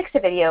actually clicks a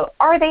video,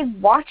 are they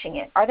watching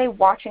it? Are they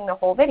watching the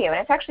whole video? And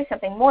it's actually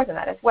something more than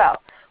that as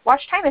well.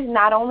 Watch time is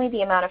not only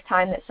the amount of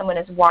time that someone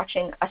is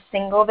watching a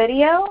single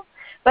video,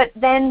 but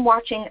then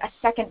watching a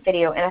second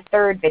video and a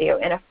third video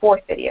and a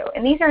fourth video.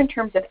 And these are in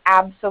terms of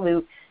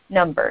absolute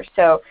numbers.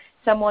 So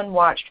someone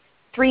watched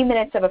 3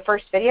 minutes of a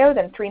first video,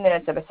 then 3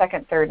 minutes of a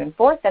second, third, and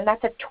fourth, and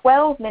that's a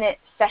 12-minute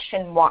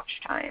session watch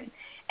time.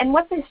 And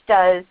what this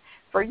does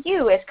for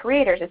you as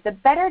creators is the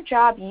better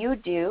job you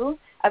do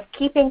of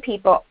keeping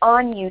people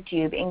on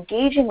YouTube,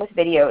 engaging with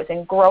videos,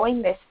 and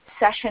growing this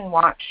session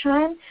watch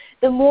time,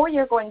 the more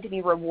you're going to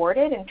be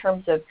rewarded in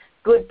terms of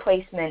good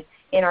placement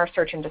in our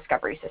search and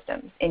discovery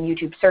systems, in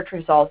YouTube search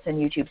results and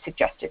YouTube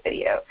suggested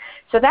video.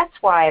 So that's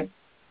why,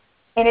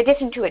 in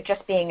addition to it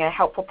just being a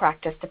helpful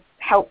practice to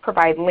help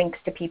provide links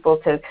to people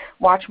to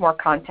watch more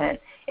content.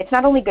 It's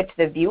not only good to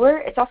the viewer,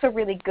 it's also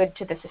really good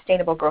to the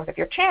sustainable growth of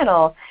your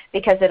channel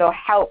because it'll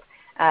help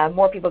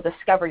more people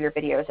discover your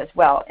videos as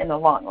well in the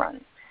long run.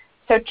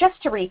 So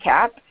just to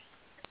recap,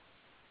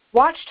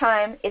 watch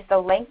time is the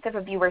length of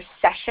a viewer's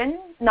session,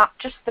 not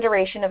just the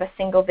duration of a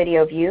single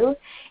video view.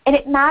 And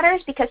it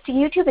matters because to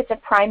YouTube it's a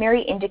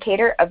primary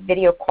indicator of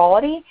video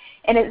quality,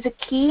 and it is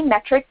a key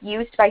metric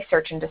used by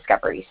search and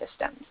discovery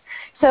systems.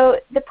 So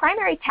the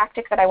primary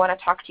tactic that I want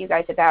to talk to you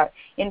guys about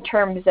in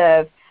terms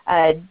of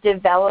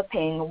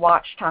developing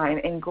watch time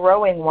and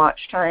growing watch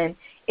time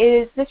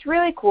is this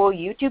really cool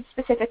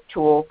YouTube-specific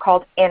tool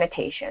called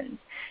annotations.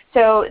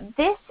 So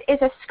this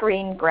is a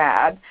screen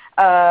grab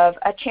of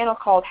a channel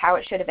called How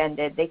It Should Have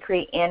Ended. They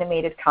create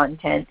animated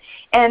content.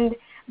 And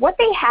what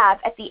they have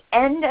at the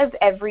end of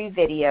every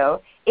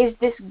video is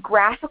this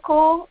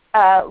graphical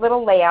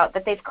little layout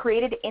that they've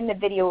created in the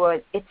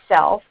video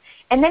itself.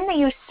 And then they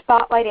use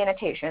spotlight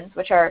annotations,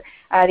 which are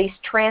these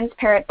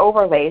transparent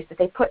overlays that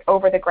they put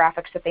over the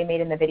graphics that they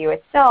made in the video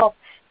itself,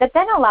 that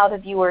then allow the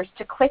viewers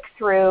to click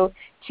through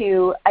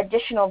to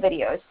additional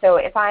videos. So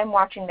if I'm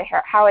watching the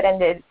How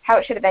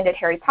It Should Have Ended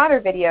Harry Potter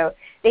video,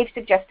 they've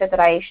suggested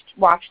that I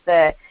watch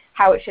the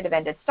How It Should Have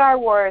Ended Star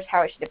Wars,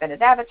 How It Should Have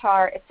Ended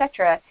Avatar,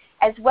 etc.,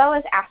 as well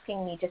as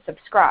asking me to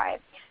subscribe.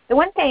 The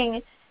one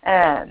thing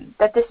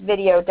that this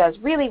video does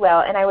really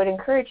well, and I would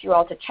encourage you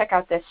all to check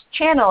out this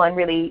channel and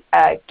really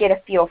get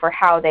a feel for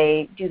how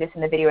they do this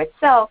in the video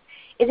itself,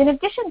 is in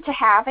addition to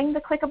having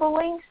the clickable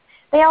links,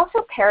 they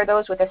also pair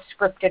those with a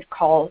scripted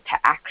call to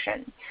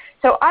action.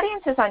 So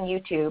audiences on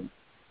YouTube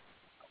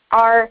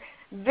are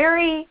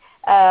very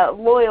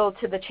loyal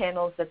to the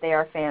channels that they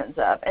are fans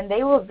of, and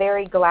they will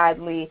very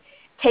gladly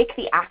take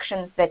the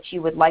actions that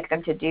you would like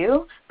them to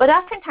do, but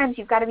oftentimes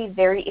you've got to be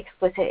very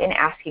explicit in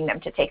asking them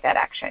to take that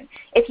action.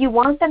 If you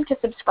want them to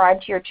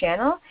subscribe to your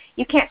channel,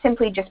 you can't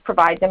simply just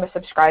provide them a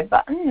subscribe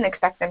button and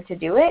expect them to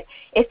do it.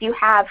 If you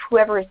have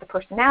whoever is the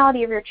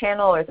personality of your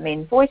channel or the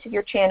main voice of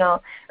your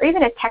channel, or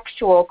even a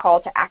textual call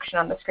to action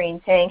on the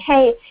screen saying,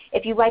 hey,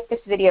 if you like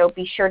this video,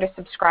 be sure to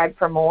subscribe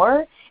for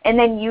more, and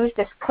then use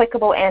this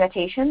clickable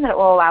annotation that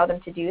will allow them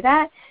to do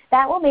that,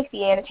 that will make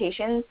the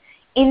annotations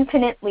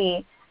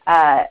infinitely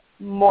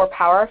more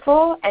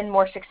powerful and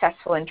more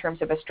successful in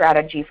terms of a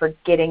strategy for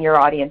getting your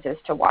audiences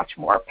to watch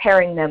more,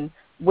 pairing them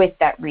with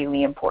that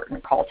really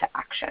important call to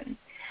action.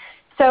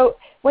 So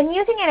when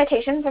using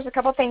annotations, there's a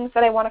couple things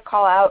that I want to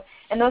call out,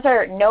 and those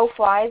are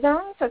no-fly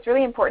zones. So it's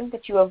really important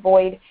that you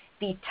avoid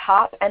the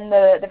top and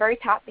the very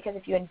top, because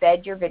if you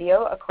embed your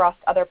video across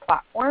other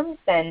platforms,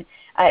 then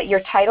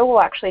your title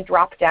will actually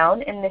drop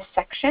down in this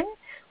section,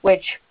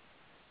 which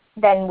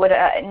then would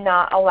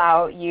not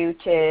allow you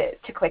to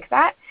click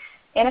that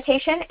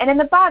annotation. And in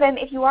the bottom,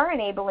 if you are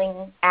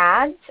enabling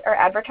ads or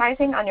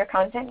advertising on your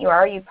content, you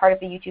are part of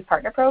the YouTube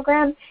Partner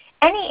Program,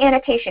 any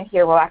annotation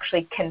here will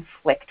actually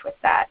conflict with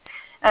that.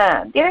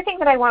 The other thing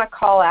that I want to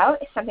call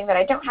out is something that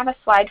I don't have a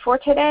slide for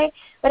today,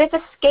 but it's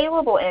a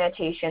scalable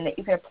annotation that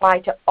you can apply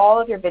to all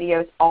of your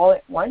videos all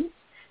at once,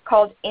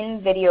 called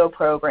in-video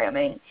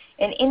programming.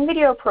 And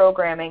in-video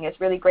programming is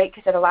really great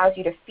because it allows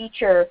you to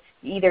feature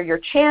either your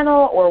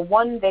channel or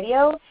one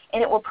video,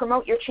 and it will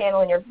promote your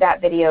channel and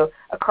that video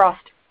across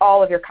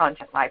all of your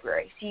content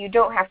library. So you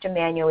don't have to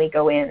manually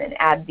go in and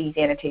add these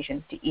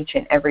annotations to each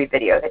and every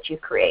video that you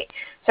create.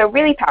 So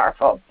really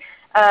powerful.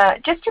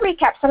 Just to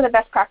recap some of the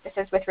best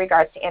practices with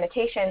regards to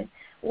annotation,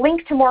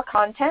 link to more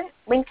content,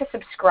 link to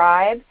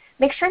subscribe,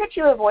 make sure that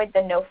you avoid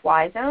the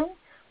no-fly zone.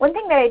 One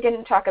thing that I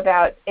didn't talk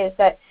about is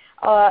that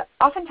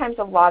oftentimes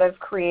a lot of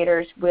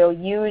creators will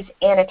use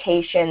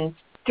annotations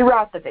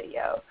throughout the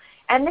video.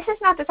 And this is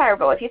not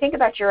desirable. If you think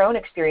about your own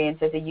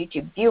experience as a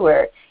YouTube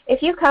viewer,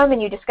 if you come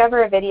and you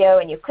discover a video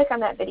and you click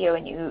on that video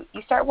and you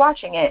start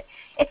watching it,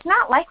 it's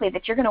not likely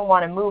that you're going to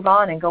want to move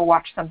on and go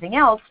watch something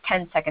else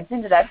 10 seconds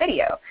into that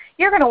video.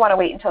 You're going to want to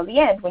wait until the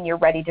end when you're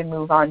ready to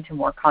move on to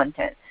more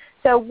content.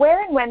 So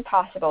where and when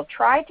possible,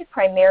 try to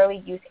primarily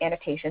use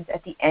annotations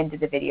at the end of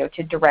the video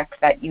to direct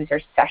that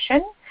user's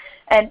session,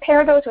 and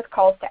pair those with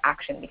calls to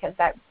action because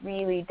that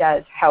really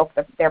does help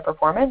their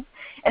performance.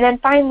 And then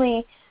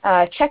finally,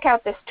 check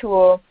out this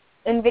tool,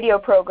 in-video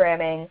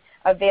programming,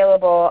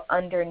 available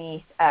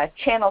underneath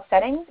channel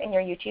settings in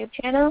your YouTube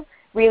channel.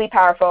 Really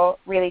powerful,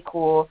 really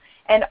cool.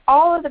 And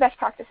all of the best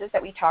practices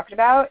that we talked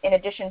about, in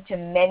addition to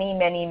many,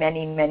 many,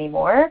 many, many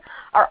more,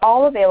 are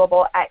all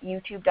available at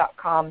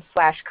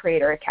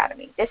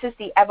youtube.com/creatoracademy. This is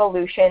the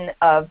evolution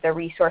of the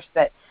resource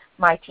that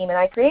my team and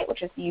I create,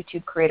 which is the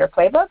YouTube Creator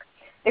Playbook.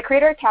 The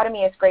Creator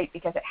Academy is great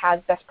because it has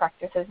best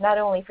practices not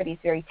only for these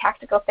very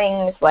tactical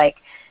things like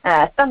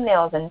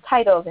thumbnails and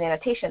titles and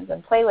annotations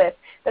and playlists,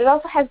 but it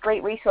also has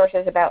great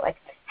resources about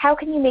how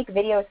can you make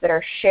videos that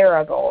are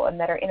shareable and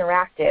that are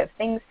interactive,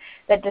 things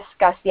that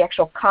discuss the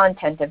actual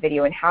content of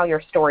video and how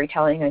you're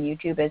storytelling on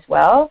YouTube as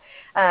well.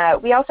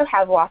 We also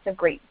have lots of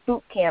great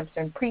boot camps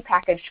and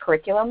prepackaged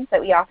curriculums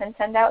that we often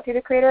send out through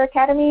the Creator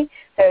Academy,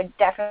 so I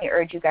definitely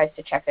urge you guys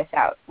to check this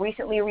out.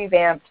 Recently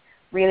revamped,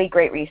 really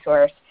great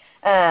resource.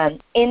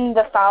 In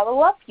the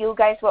follow-up, you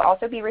guys will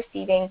also be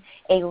receiving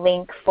a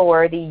link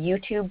for the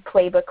YouTube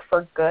Playbook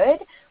for Good,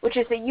 which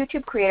is a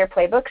YouTube Creator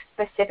Playbook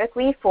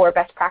specifically for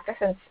best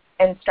practices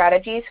and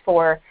strategies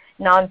for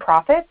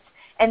nonprofits.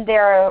 And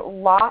there are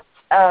lots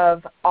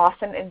of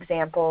awesome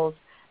examples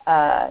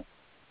of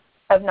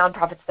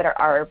nonprofits that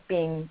are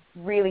being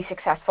really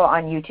successful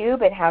on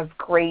YouTube and have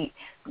great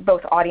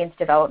both audience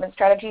development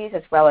strategies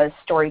as well as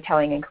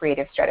storytelling and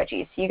creative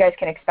strategies. So you guys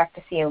can expect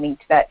to see a link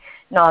to that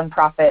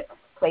nonprofit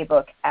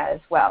playbook as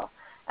well.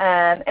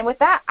 And with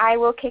that, I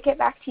will kick it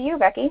back to you,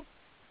 Becky.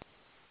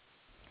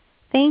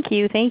 Thank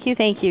you,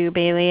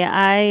 Bailey.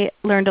 I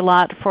learned a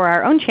lot for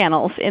our own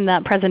channels in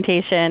that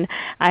presentation.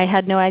 I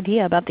had no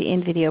idea about the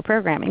in-video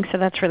programming, so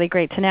that's really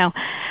great to know.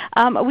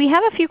 We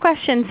have a few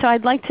questions, so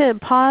I'd like to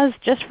pause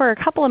just for a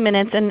couple of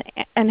minutes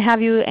and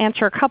have you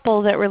answer a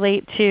couple that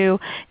relate to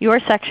your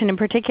section in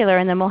particular,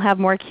 and then we'll have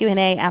more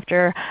Q&A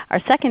after our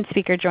second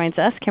speaker joins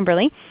us,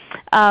 Kimberly.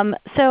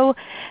 So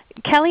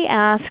Kelly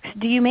asks,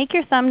 do you make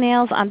your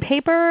thumbnails on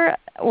paper,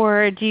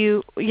 or do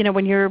you,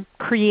 when you're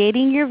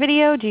creating your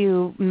video, do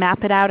you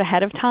map it out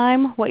ahead of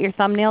time what your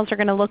thumbnails are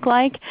going to look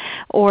like,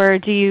 or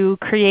do you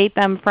create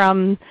them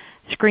from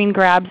screen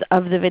grabs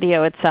of the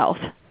video itself?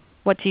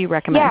 What do you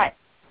recommend? Yeah,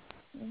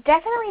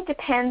 definitely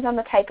depends on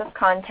the type of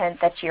content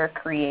that you're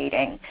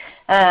creating.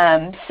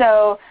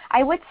 So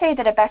I would say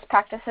that a best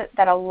practice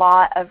that a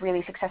lot of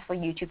really successful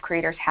YouTube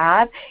creators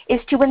have is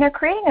to, when they're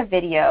creating a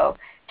video,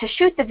 to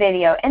shoot the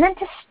video and then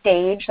to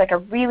stage like a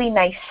really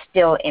nice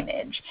still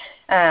image,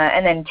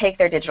 and then take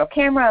their digital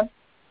camera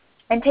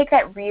and take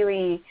that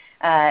really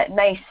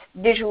nice,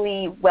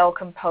 visually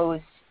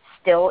well-composed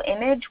still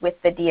image with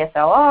the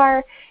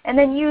DSLR, and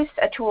then use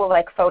a tool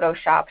like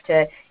Photoshop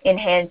to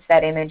enhance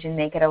that image and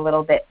make it a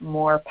little bit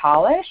more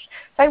polished.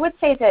 So I would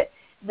say that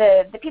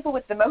the people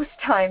with the most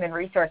time and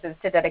resources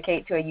to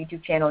dedicate to a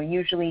YouTube channel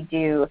usually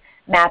do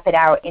map it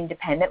out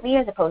independently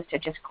as opposed to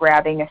just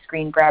grabbing a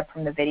screen grab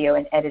from the video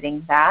and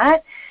editing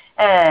that.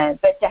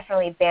 But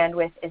definitely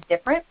bandwidth is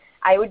different.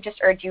 I would just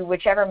urge you,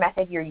 whichever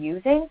method you're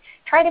using,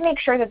 try to make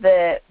sure that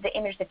the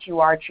image that you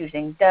are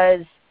choosing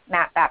does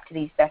map back to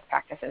these best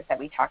practices that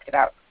we talked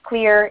about.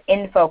 Clear,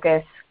 in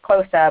focus,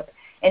 close up,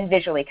 and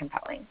visually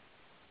compelling.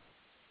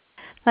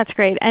 That's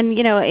great.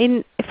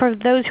 And for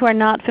those who are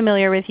not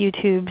familiar with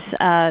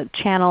YouTube's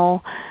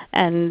channel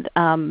and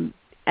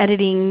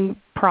editing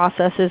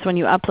processes when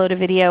you upload a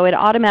video, it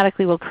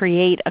automatically will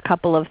create a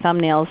couple of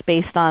thumbnails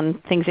based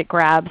on things it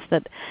grabs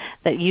that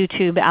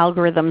YouTube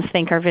algorithms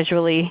think are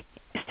visually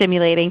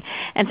stimulating.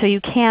 And so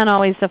you can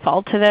always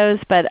default to those,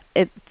 but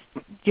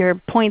your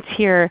points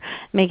here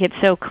make it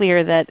so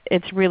clear that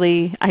it's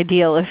really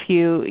ideal if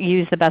you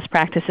use the best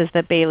practices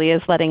that Bailey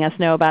is letting us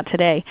know about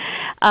today.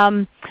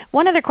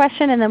 One other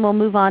question, and then we'll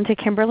move on to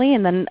Kimberly,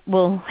 and then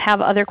we'll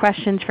have other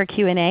questions for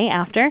Q&A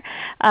after.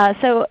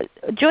 So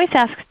Joyce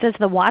asks, does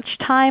the watch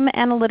time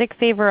analytic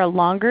favor a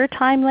longer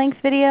time length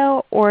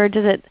video, or is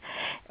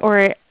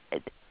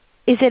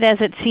it as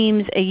it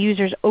seems a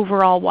user's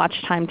overall watch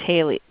time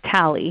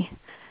tally?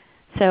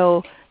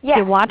 So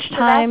do watch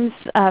times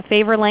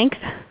favor length?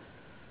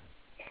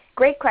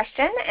 Great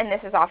question, and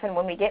this is often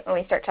when we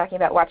start talking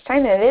about watch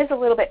time, and it is a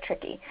little bit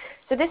tricky.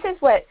 So this is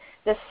what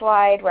the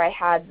slide where I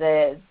had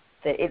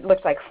it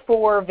looks like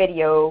 4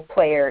 video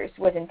players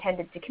was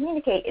intended to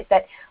communicate, is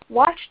that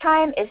watch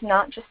time is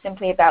not just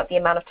simply about the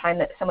amount of time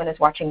that someone is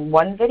watching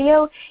one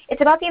video.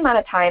 It's about the amount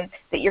of time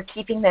that you're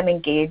keeping them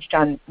engaged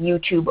on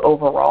YouTube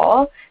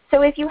overall.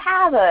 So if you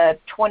have a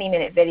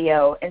 20-minute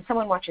video and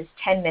someone watches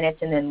 10 minutes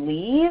and then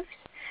leaves,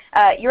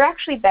 you're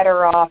actually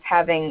better off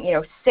having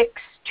 6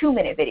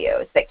 2-minute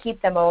videos that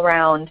keep them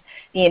around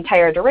the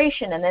entire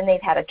duration, and then they've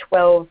had a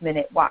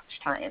 12-minute watch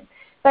time.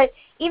 But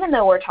even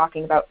though we're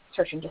talking about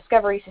search and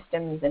discovery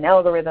systems and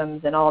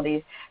algorithms and all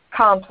these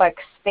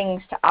complex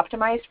things to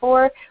optimize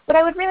for, what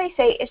I would really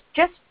say is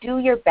just do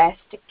your best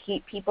to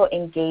keep people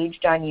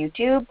engaged on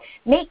YouTube.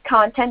 Make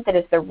content that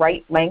is the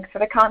right length for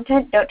the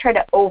content. Don't try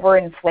to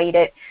overinflate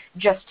it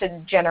just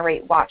to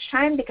generate watch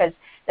time, because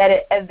that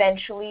it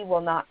eventually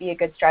will not be a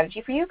good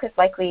strategy for you, because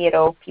likely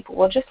people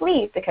will just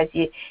leave because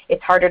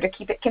it's harder to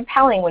keep it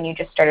compelling when you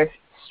just sort of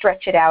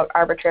stretch it out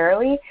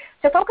arbitrarily.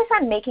 So focus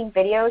on making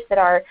videos that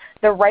are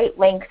the right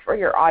length for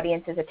your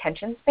audience's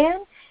attention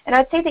span. And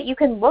I'd say that you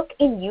can look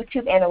in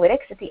YouTube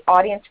Analytics at the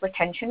audience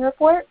retention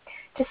report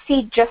to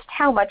see just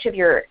how much of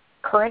your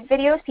current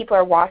videos people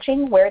are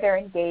watching, where they're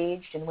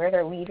engaged, and where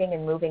they're leaving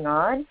and moving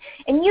on,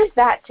 and use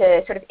that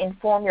to sort of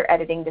inform your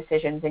editing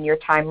decisions and your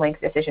time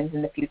length decisions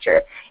in the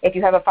future. If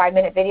you have a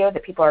 5-minute video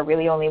that people are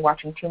really only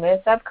watching 2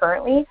 minutes of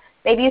currently,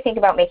 maybe you think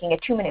about making a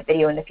 2-minute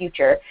video in the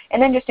future,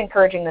 and then just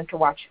encouraging them to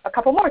watch a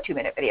couple more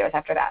 2-minute videos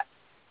after that.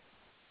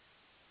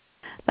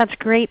 That's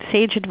great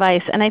sage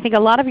advice. And I think a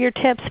lot of your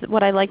tips,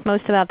 what I like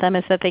most about them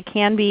is that they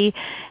can be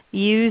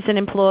used and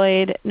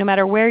employed no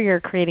matter where you're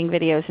creating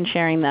videos and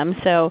sharing them.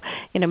 So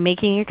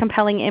making a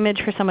compelling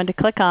image for someone to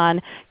click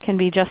on can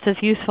be just as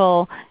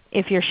useful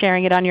if you're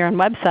sharing it on your own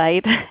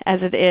website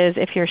as it is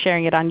if you're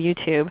sharing it on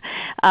YouTube.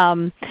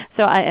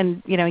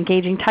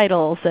 Engaging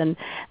titles, and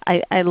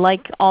I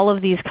like all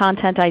of these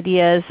content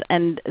ideas.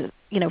 And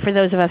for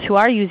those of us who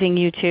are using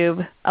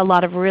YouTube, a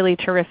lot of really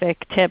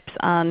terrific tips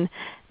on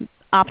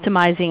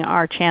optimizing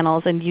our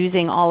channels and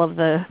using all of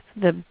the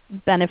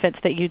benefits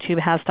that YouTube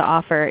has to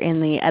offer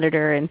in the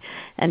editor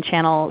and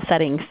channel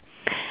settings.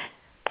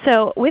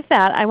 So with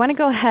that, I want to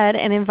go ahead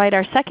and invite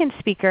our second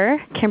speaker,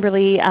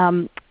 Kimberly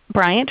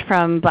Bryant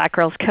from Black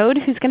Girls Code,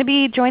 who's going to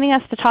be joining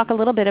us to talk a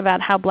little bit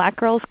about how Black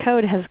Girls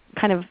Code has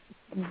kind of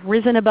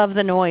risen above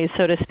the noise,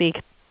 so to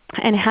speak,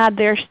 and had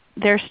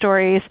their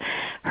stories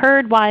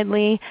heard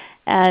widely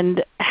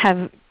and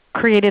have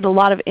created a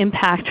lot of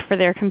impact for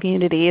their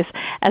communities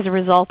as a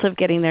result of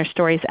getting their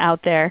stories out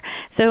there.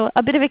 So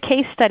a bit of a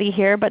case study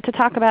here, but to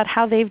talk about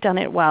how they've done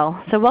it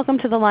well. So welcome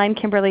to the line,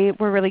 Kimberly.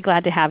 We're really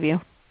glad to have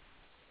you.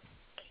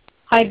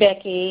 Hi,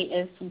 Becky.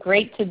 It's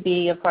great to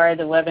be a part of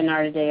the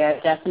webinar today. I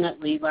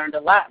definitely learned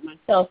a lot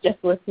myself just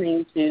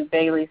listening to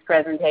Bailey's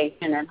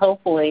presentation, and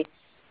hopefully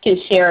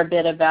can share a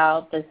bit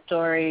about the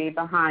story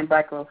behind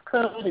Black Girls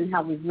Code and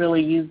how we've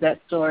really used that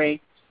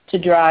story to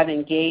drive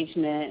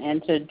engagement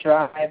and to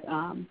drive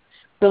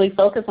really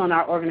focus on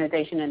our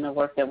organization and the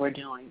work that we're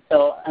doing.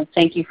 So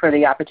thank you for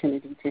the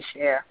opportunity to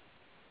share.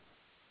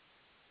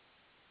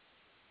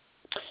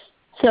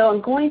 So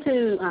I'm going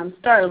to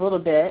start a little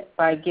bit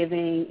by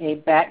giving a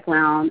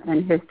background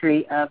and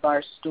history of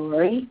our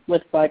story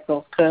with Black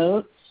Girls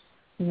Code.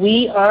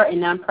 We are a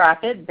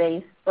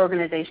nonprofit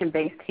organization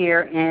based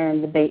here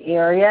in the Bay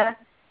Area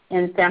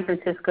in San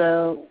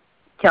Francisco,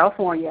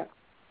 California,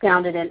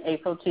 founded in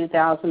April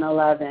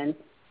 2011.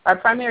 Our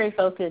primary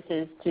focus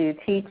is to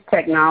teach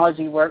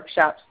technology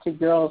workshops to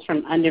girls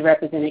from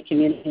underrepresented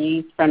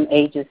communities from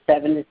ages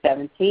 7 to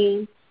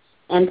 17,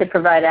 and to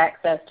provide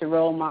access to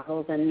role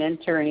models and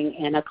mentoring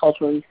in a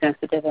culturally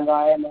sensitive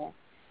environment.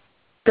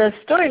 The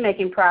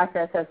story-making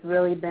process has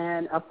really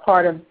been a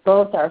part of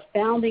both our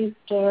founding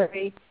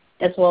story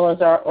as well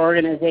as our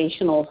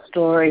organizational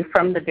story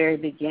from the very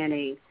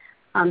beginning.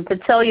 To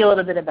tell you a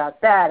little bit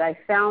about that, I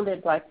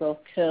founded Black Girls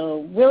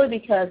Code really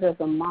because as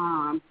a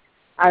mom,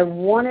 I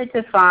wanted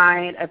to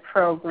find a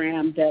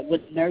program that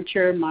would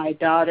nurture my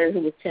daughter,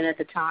 who was 10 at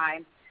the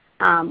time,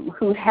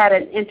 who had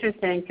an interest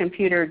in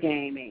computer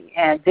gaming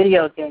and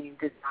video game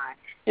design,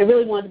 and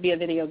really wanted to be a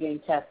video game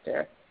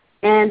tester.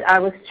 And I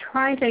was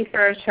trying to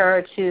encourage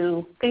her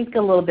to think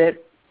a little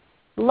bit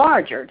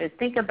larger, to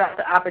think about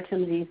the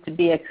opportunities to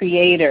be a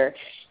creator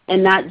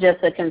and not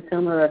just a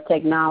consumer of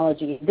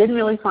technology. Didn't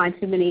really find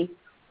too many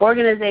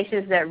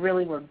organizations that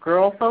really were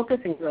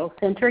girl-focused and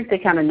girl-centric to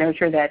kind of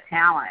nurture that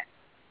talent.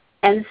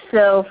 And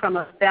so from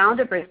a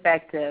founder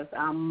perspective,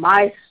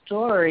 my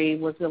story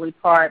was really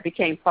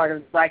became part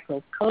of the Black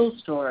Girls Code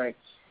story,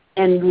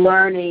 and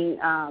learning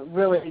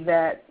really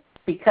that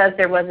because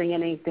there wasn't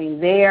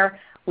anything there,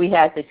 we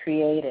had to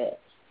create it.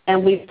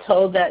 And we've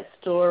told that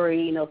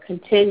story,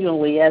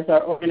 continually as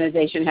our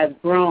organization has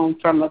grown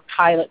from a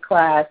pilot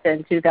class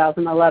in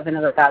 2011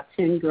 of about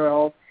 10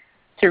 girls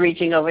to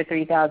reaching over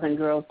 3,000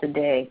 girls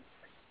today.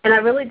 And I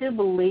really do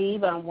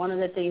believe one of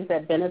the things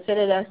that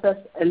benefited us as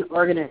an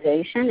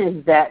organization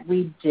is that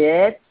we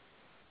did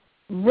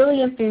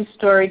really infuse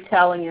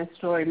storytelling and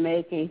story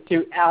making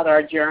throughout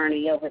our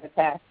journey over the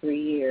past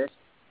 3 years,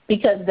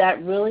 because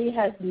that really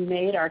has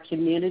made our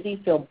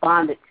community feel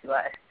bonded to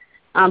us,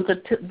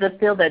 to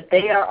feel that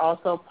they are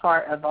also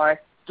part of our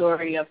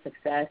story of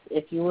success,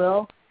 if you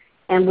will.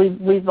 And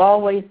we've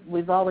always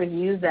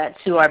used that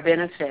to our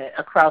benefit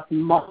across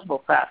multiple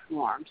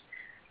platforms.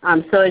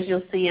 So as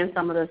you'll see in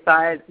some of the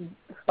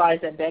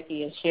slides that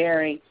Becky is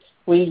sharing,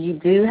 we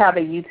do have a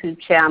YouTube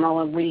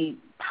channel, and we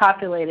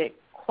populate it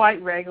quite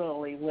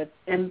regularly with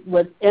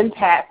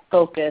impact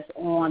focus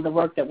on the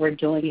work that we're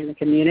doing in the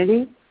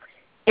community.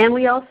 And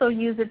we also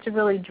use it to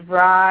really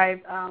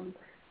drive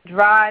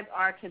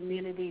our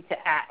community to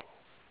act.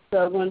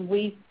 So when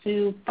we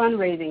do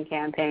fundraising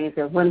campaigns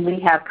or when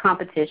we have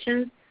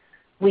competitions,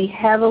 we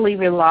heavily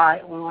rely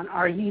on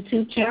our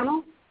YouTube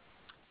channel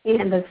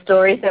and the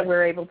stories that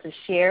we're able to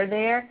share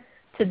there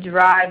to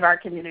drive our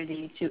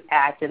community to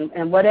act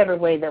in whatever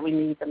way that we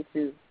need them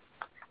to.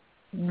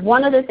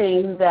 One of the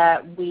things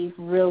that we've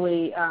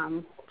really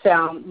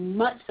found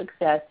much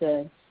success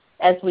in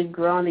as we've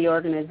grown the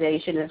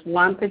organization is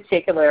one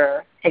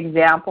particular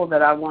example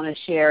that I want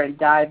to share and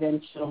dive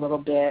into a little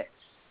bit,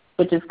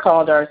 which is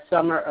called our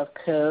Summer of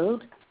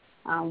Code.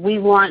 We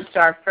launched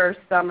our first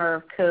Summer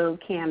of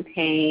Code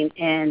campaign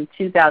in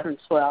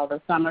 2012,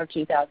 the summer of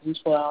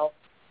 2012.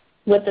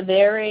 With a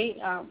very,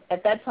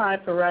 at that time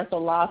for us, a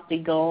lofty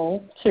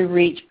goal to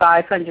reach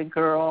 500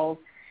 girls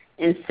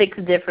in 6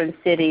 different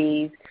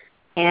cities,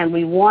 and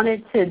we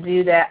wanted to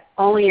do that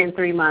only in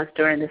 3 months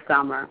during the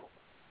summer.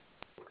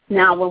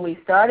 Now, when we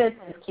started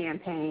this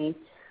campaign,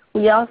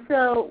 We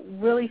also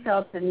really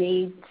felt the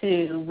need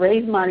to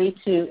raise money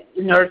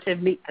in order to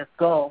meet this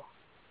goal.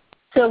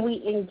 So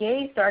we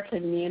engaged our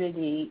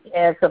community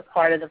as a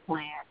part of the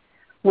plan,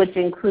 which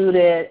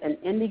included an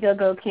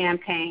Indiegogo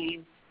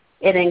campaign.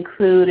 It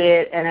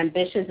included an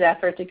ambitious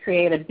effort to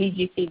create a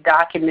BGC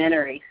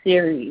documentary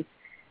series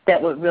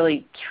that would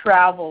really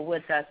travel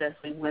with us as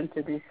we went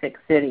to these 6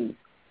 cities.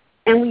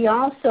 And we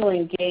also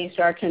engaged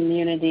our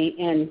community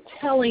in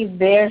telling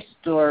their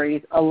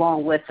stories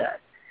along with us.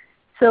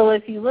 So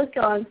if you look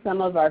on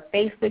some of our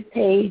Facebook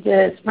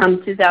pages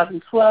from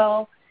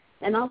 2012,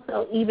 and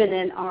also even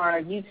in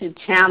our YouTube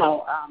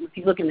channel, if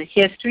you look in the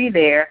history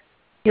there,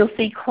 you'll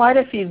see quite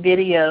a few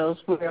videos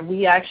where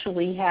we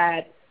actually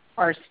had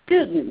our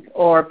students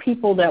or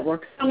people that were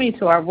coming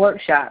to our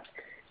workshops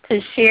to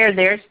share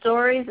their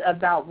stories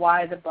about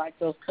why the Black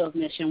Girls Code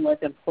mission was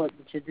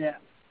important to them.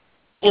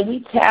 And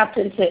we tapped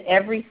into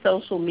every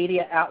social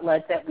media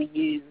outlet that we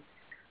used.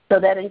 So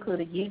that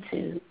included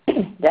YouTube,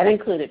 that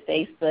included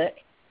Facebook,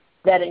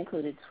 that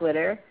included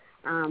Twitter.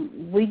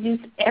 We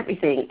used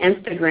everything,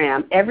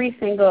 Instagram, every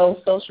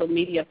single social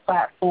media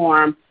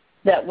platform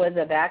that was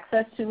of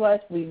access to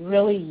us. We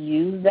really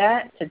used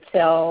that to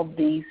tell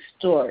these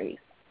stories.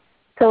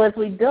 So as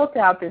we built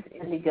out this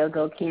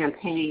Indiegogo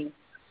campaign,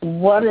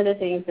 one of the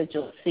things that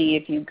you'll see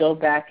if you go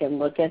back and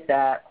look at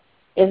that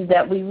is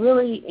that we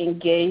really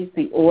engaged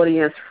the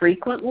audience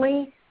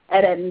frequently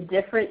and at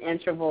different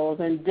intervals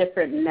and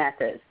different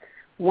methods.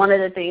 One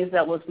of the things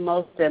that was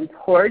most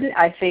important,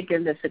 I think,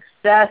 in the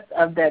success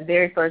of that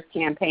very first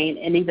campaign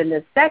and even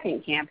the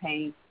second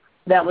campaign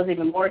that was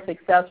even more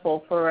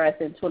successful for us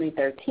in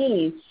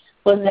 2013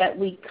 was that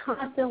we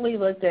constantly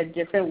looked at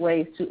different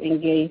ways to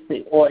engage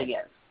the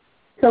audience.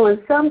 So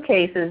in some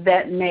cases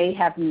that may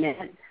have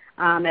meant,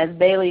 as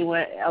Bailey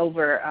went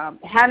over,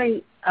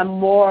 having a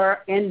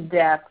more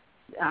in-depth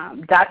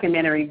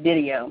documentary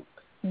video,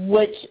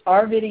 which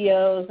our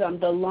videos,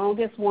 the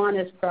longest one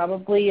is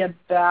probably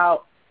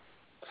about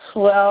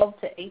 12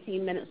 to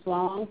 18 minutes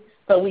long,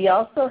 but we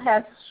also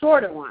have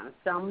shorter ones,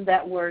 some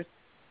that were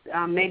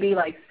maybe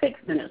like 6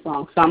 minutes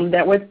long, some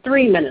that were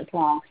 3 minutes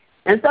long,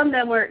 and some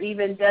that were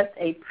even just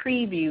a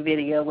preview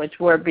video, which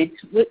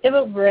it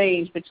would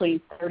range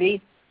between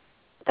 30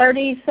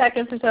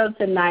 seconds or so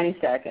to 90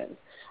 seconds.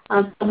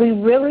 We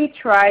really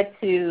tried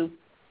to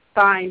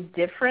find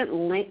different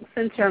links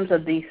in terms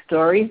of these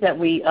stories that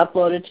we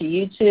uploaded to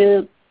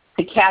YouTube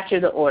to capture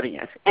the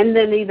audience, and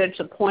then either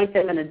to point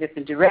them in a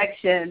different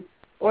direction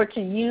or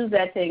to use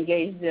that to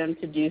engage them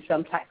to do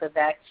some type of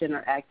action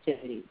or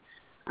activity.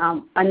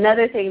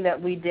 Another thing that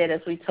we did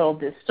as we told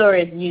this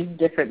story is use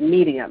different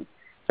mediums.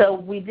 So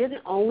we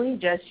didn't only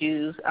just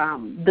use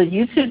the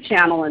YouTube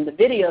channel and the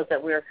videos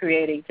that we were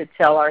creating to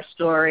tell our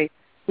story.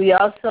 We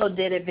also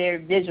did it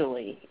very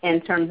visually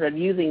in terms of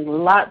using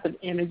lots of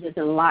images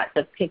and lots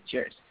of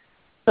pictures.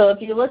 So if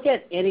you look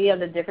at any of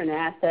the different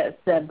assets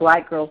that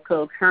Black Girls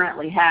Code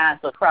currently has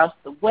across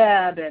the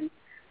web and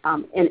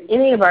in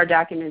any of our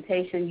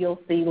documentation,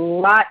 you'll see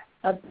lots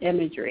of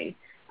imagery.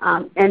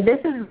 And this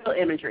is real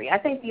imagery. I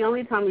think the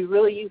only time we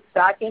really use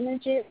stock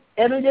images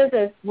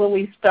is when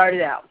we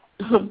started out.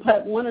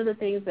 But one of the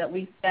things that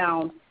we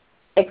found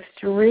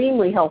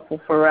extremely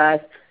helpful for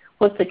us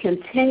was to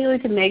continually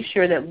to make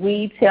sure that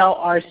we tell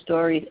our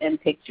stories in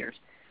pictures.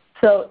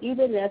 So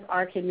even if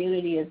our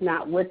community is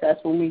not with us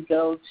when we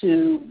go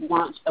to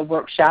launch a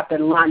workshop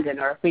in London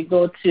or if we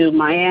go to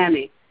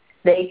Miami,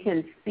 they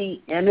can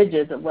see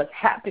images of what's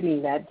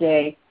happening that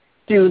day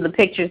through the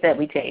pictures that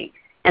we take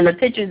and the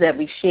pictures that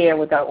we share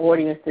with our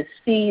audience to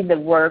see the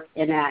work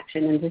in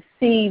action and to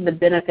see the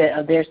benefit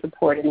of their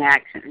support in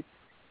action.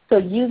 So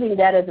using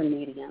that as a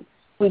medium.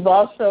 We've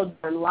also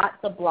done lots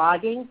of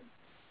blogging,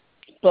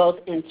 both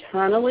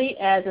internally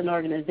as an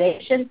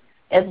organization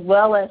as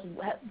well as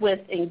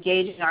with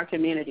engaging our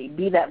community,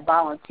 be that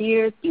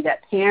volunteers, be that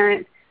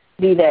parents,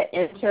 be that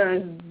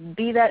interns,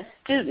 be that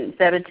students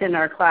that attend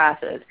our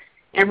classes,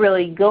 and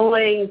really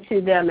going to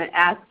them and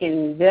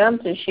asking them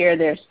to share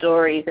their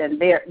stories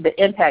and the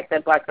impact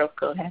that Black Girls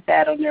Code has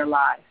had on their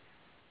lives.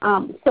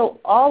 So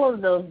all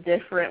of those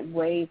different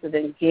ways of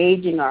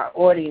engaging our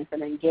audience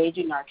and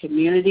engaging our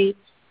community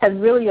has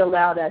really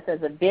allowed us as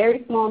a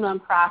very small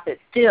nonprofit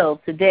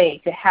still today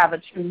to have a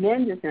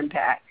tremendous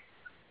impact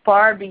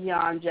far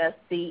beyond just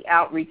the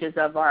outreaches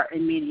of our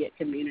immediate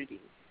community.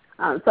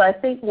 So I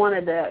think one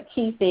of the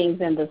key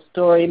things in the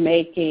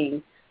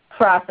story-making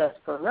process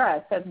for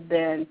us has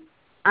been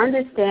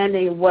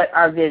understanding what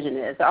our vision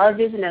is. Our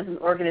vision as an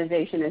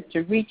organization is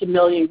to reach 1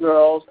 million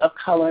girls of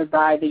color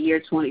by the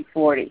year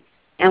 2040.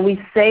 And we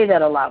say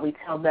that a lot. We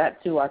tell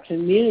that to our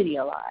community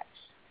a lot.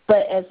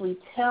 But as we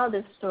tell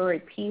this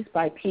story piece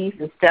by piece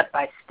and step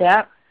by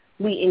step,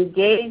 we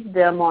engage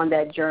them on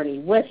that journey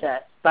with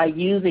us by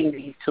using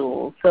these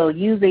tools. So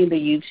using the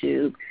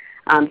YouTube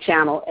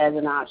channel as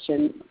an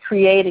option,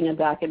 creating a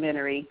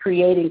documentary,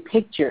 creating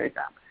pictures,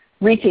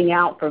 reaching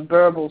out for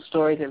verbal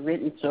stories and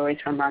written stories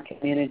from our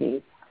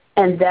community.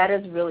 And that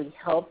has really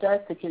helped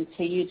us to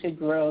continue to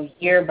grow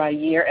year by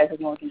year as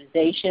an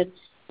organization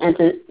and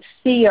to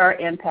see our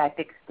impact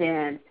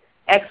extend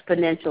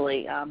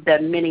exponentially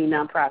that many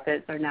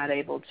nonprofits are not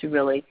able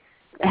to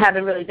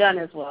haven't really done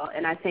as well.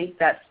 And I think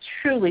that's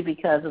truly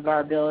because of our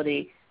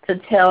ability to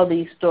tell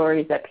these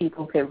stories that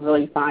people can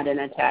really find an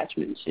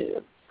attachment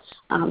to.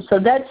 So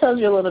that tells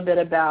you a little bit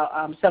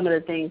about some of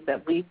the things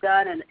that we've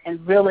done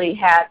and really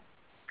had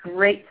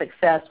great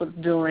success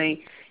with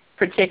doing,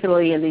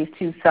 particularly in these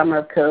 2 Summer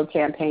of Code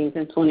campaigns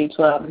in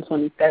 2012 and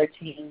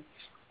 2013.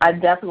 I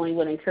definitely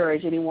would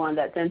encourage anyone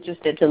that's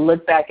interested to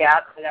look back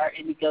out at our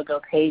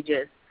Indiegogo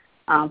pages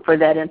for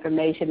that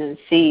information and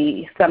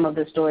see some of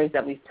the stories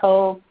that we've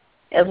told,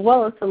 as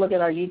well as to look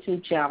at our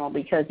YouTube channel,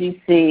 because you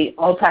see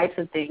all types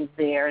of things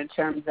there in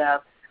terms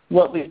of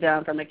what we've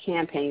done from a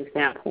campaign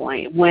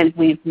standpoint. When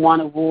we've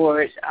won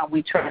awards,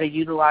 we try to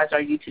utilize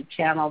our YouTube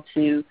channel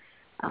to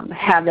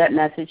have that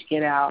message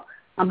get out,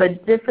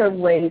 but different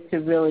ways to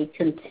really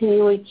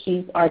continually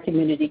keep our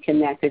community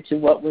connected to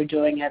what we're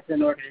doing as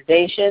an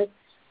organization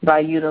by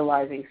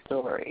utilizing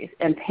stories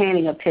and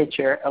painting a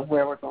picture of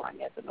where we're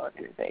going as an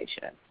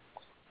organization.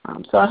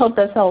 So I hope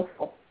that's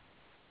helpful.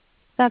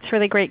 That's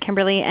really great,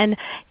 Kimberly. And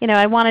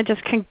I want to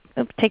just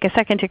take a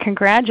second to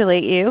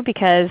congratulate you,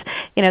 because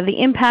the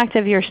impact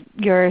of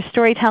your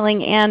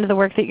storytelling and the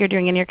work that you're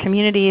doing in your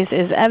communities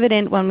is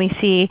evident when we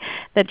see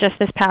that just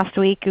this past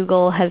week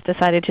Google has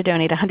decided to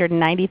donate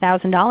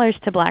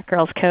 $190,000 to Black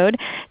Girls Code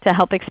to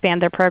help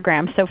expand their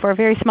program. So for a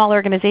very small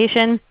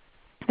organization,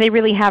 they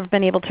really have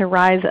been able to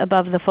rise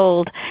above the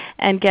fold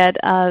and get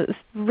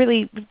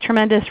really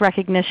tremendous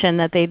recognition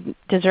that they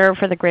deserve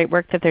for the great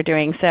work that they're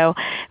doing. So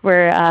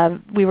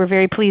we were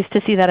very pleased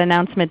to see that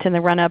announcement in the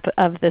run-up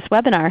of this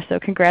webinar, so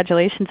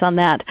congratulations on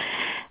that.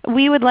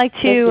 We would like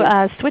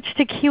to switch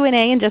to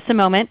Q&A in just a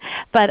moment,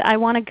 but I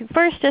want to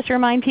first just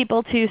remind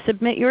people to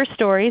submit your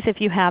stories if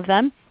you have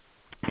them.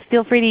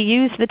 Feel free to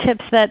use the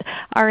tips that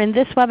are in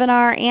this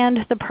webinar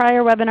and the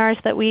prior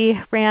webinars that we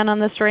ran on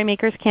the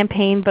Storymakers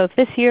campaign both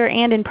this year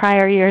and in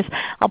prior years.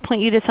 I'll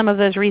point you to some of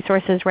those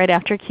resources right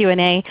after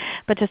Q&A,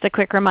 but just a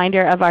quick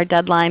reminder of our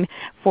deadline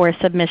for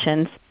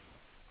submissions.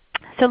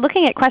 So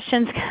looking at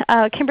questions,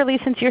 Kimberly,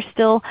 since you're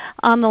still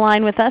on the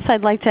line with us,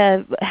 I'd like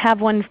to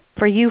have one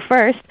for you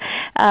first.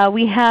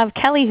 We have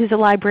Kelly, who's a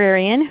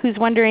librarian, who's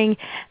wondering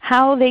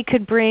how they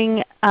could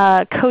bring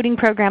a coding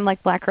program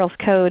like Black Girls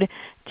Code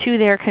to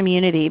their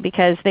community,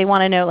 because they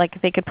want to know, like,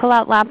 if they could pull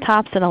out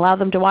laptops and allow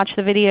them to watch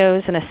the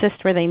videos and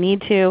assist where they need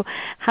to,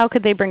 how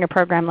could they bring a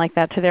program like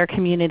that to their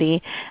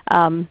community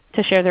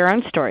to share their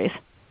own stories?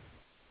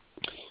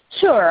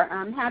 Sure.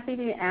 I'm happy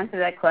to answer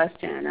that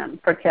question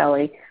for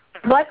Kelly.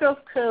 Black Girls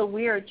Code,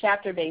 we are a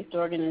chapter-based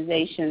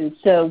organization,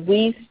 so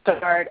we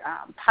start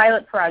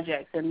pilot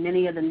projects in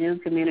many of the new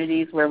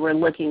communities where we're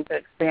looking to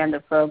expand the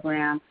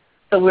program.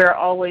 So we're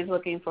always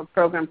looking for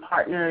program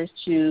partners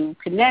to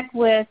connect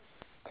with,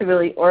 to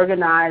really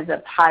organize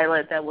a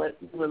pilot that would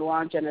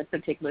launch in a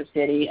particular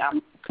city.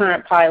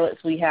 Current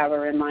pilots we have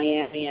are in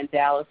Miami and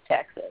Dallas,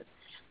 Texas.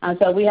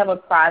 So we have a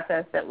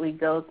process that we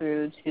go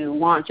through to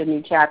launch a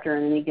new chapter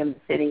in any given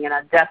city, and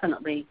I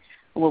definitely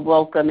will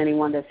welcome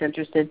anyone that's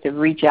interested to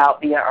reach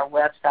out via our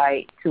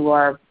website to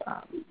our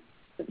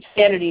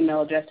standard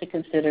email address to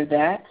consider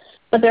that.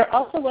 But there are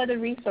also other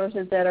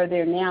resources that are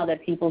there now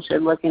that people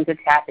should look into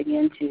tapping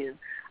into.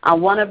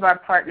 One of our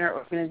partner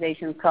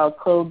organizations called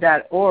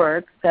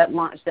Code.org that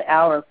launched the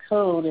Hour of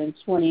Code in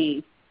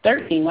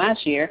 2013,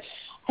 last year,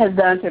 has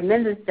done a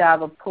tremendous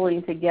job of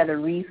pulling together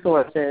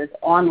resources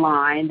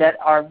online that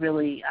are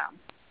really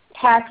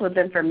packed with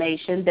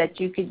information that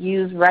you could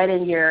use right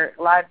in your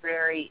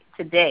library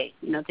today,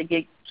 to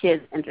get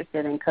kids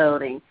interested in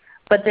coding.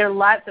 But there are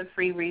lots of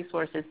free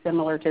resources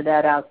similar to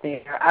that out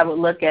there. I would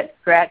look at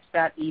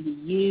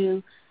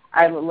scratch.edu.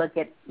 I would look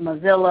at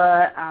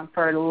Mozilla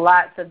for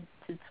lots of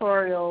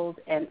tutorials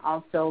and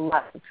also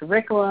lots of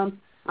curriculum.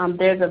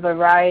 There's a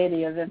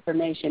variety of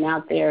information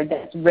out there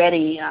that's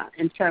ready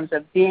in terms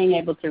of being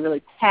able to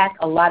really pack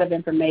a lot of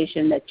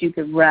information that you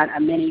could run a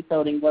mini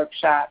coding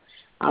workshop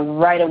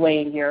right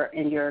away in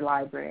your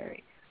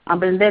library.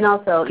 But then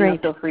also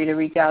feel free to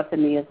reach out to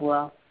me as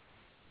well.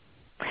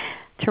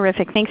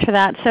 Terrific. Thanks for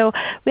that. So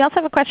we also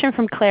have a question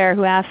from Claire,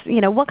 who asks,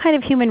 what kind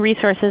of human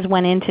resources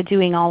went into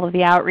doing all of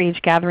the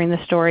outreach, gathering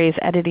the stories,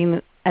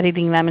 editing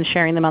them, and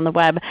sharing them on the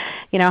web?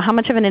 How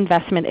much of an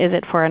investment is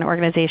it for an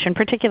organization,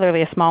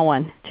 particularly a small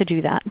one, to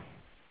do that?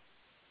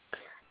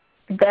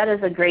 That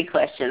is a great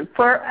question.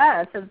 For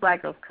us as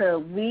Black Girls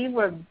Code, we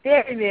were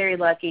very, very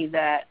lucky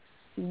that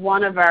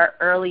one of our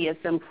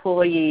earliest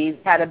employees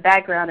had a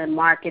background in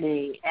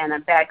marketing and a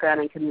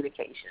background in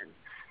communication.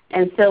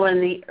 And so in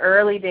the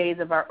early days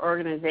of our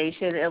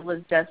organization, it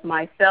was just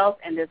myself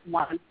and this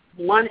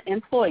one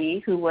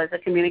employee who was a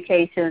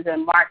communications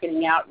and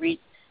marketing outreach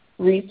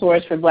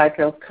resource for Black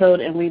Girls Code,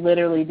 and we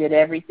literally did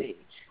everything.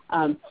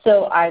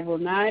 So I will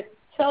not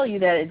tell you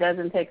that it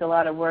doesn't take a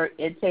lot of work.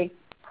 It takes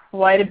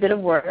quite a bit of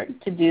work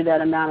to do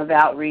that amount of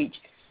outreach,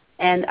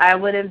 and I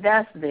would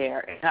invest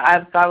there.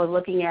 If I was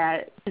looking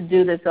at to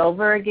do this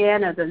over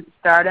again as a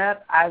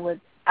startup, I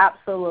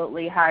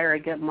absolutely hire a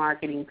good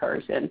marketing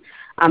person.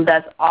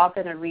 That's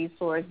often a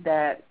resource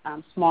that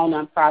small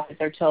nonprofits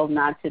are told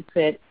not to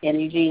put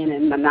energy in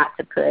and not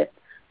to put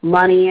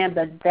money in,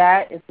 but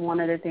that is one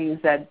of the things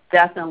that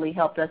definitely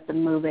helped us to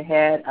move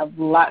ahead of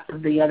lots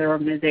of the other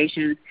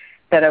organizations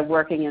that are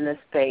working in this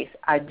space.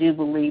 I do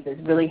believe is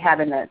really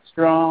having that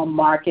strong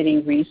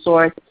marketing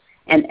resource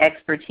and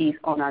expertise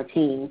on our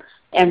team,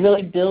 and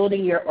really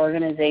building your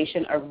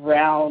organization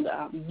around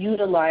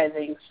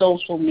utilizing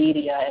social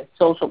media and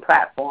social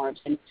platforms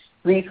and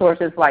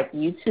resources like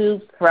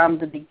YouTube from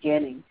the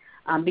beginning,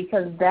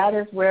 because that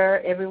is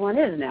where everyone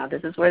is now.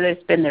 This is where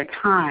they spend their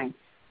time.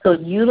 So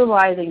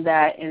utilizing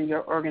that in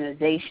your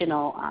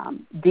organizational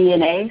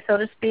DNA, so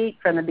to speak,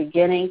 from the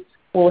beginning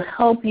will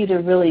help you to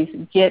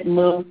really get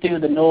moved through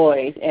the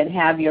noise and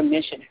have your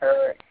mission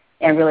heard,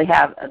 and really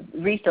have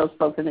reach those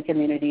folks in the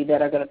community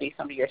that are going to be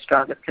some of your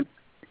strongest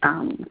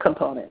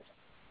components.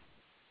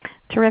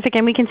 Terrific,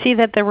 and we can see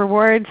that the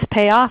rewards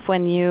pay off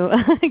when you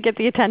get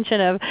the attention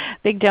of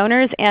big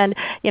donors. And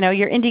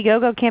your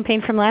Indiegogo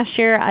campaign from last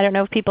year, I don't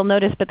know if people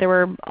noticed, but there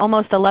were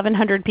almost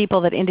 1,100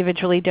 people that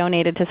individually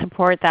donated to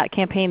support that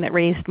campaign that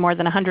raised more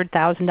than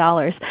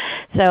 $100,000.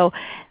 So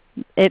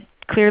it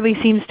clearly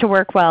seems to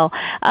work well.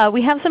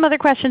 We have some other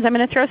questions. I'm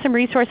going to throw some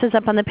resources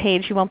up on the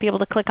page. You won't be able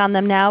to click on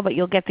them now, but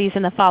you'll get these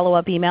in the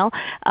follow-up email.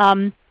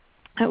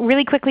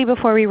 Really quickly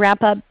before we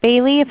wrap up,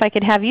 Bailey, if I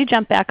could have you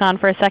jump back on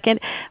for a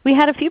second. We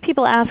had a few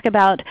people ask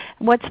about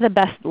what's the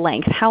best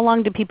length. How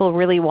long do people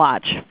really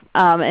watch?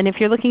 And if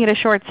you're looking at a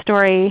short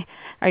story,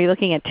 are you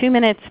looking at 2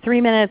 minutes,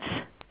 3 minutes?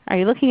 Are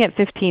you looking at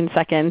 15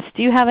 seconds?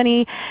 Do you have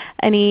any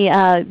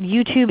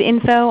YouTube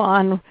info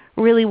on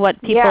really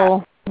what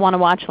people want to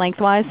watch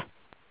lengthwise?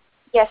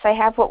 Yes, I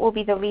have what will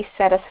be the least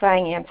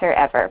satisfying answer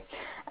ever.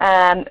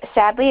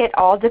 Sadly, it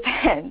all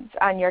depends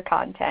on your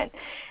content.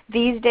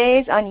 These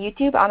days on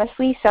YouTube,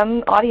 honestly,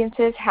 some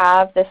audiences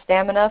have the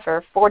stamina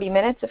for 40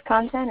 minutes of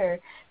content, or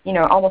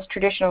almost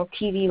traditional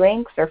TV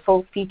lengths or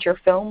full feature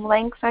film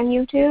lengths on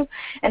YouTube.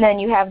 And then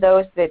you have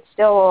those that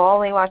still will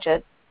only watch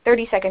a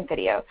 30-second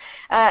video.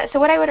 So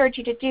what I would urge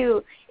you to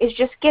do is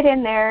just get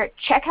in there,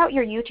 check out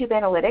your YouTube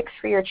analytics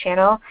for your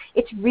channel.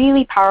 It's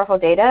really powerful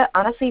data.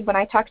 Honestly, when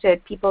I talk to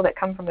people that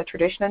come from the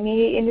traditional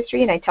media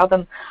industry and I tell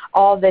them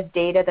all the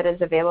data that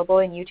is available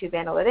in YouTube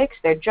analytics,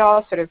 their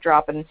jaws sort of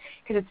drop, because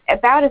it's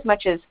about as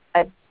much as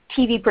a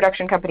TV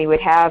production company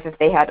would have if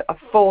they had a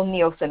full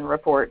Nielsen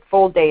report,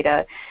 full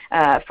data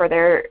for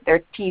their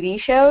TV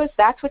shows.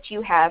 That's what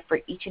you have for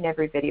each and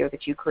every video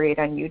that you create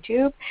on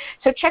YouTube.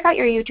 So check out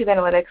your YouTube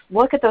analytics.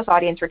 Look at those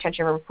audience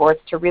retention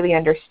reports to really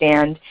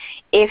understand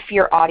if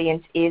your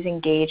audience is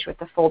engaged with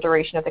the full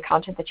duration of the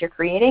content that you're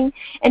creating,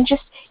 and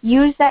just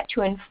use that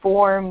to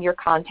inform your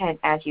content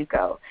as you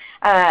go.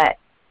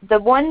 The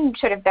one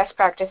sort of best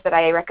practice that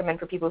I recommend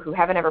for people who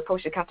haven't ever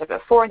posted content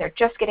before and they're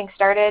just getting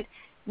started,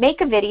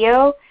 make a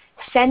video,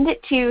 send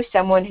it to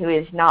someone who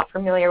is not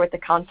familiar with the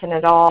content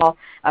at all,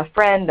 a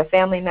friend, a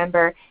family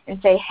member, and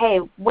say, hey,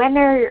 when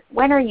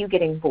are you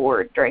getting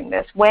bored during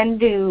this? When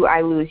do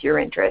I lose your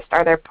interest?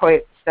 Are there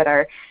points that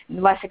are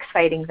less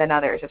exciting than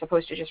others, as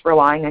opposed to just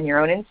relying on your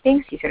own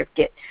instincts? You sort of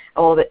get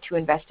a little bit too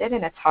invested,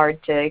 and it's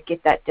hard to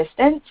get that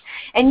distance.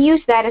 And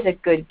use that as a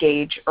good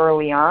gauge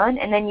early on,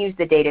 and then use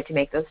the data to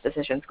make those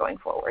decisions going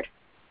forward.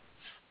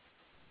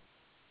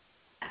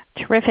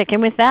 Terrific.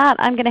 And with that,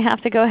 I'm going to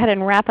have to go ahead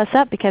and wrap us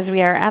up because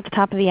we are at the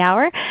top of the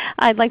hour.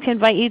 I'd like to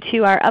invite you to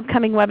our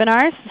upcoming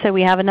webinars. So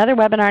we have another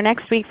webinar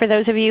next week for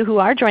those of you who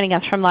are joining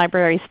us from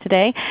libraries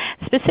today,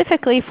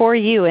 specifically for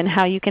you and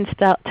how you can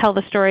tell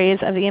the stories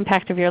of the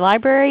impact of your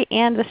library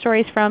and the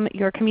stories from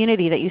your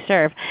community that you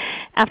serve.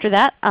 After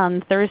that,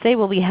 on Thursday,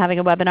 we'll be having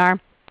a webinar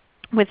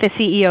with the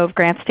CEO of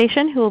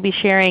GrantStation, who will be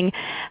sharing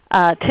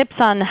tips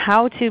on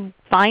how to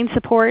find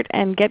support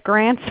and get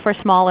grants for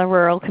small and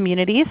rural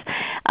communities.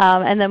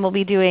 And then we'll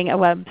be doing a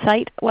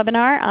website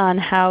webinar on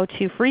how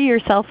to free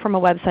yourself from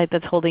a website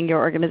that's holding your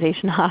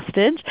organization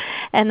hostage.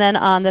 And then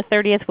on the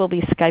 30th, we'll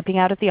be Skyping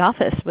out at the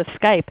office with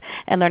Skype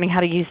and learning how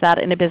to use that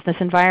in a business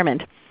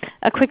environment.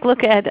 A quick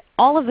look at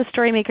all of the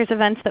Storymakers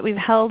events that we've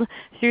held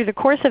through the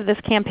course of this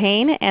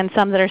campaign and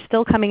some that are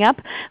still coming up.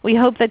 We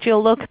hope that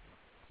you'll look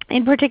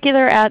in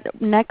particular at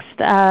next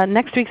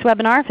week's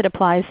webinar, if it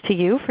applies to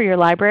you for your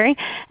library,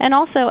 and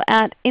also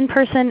at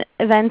in-person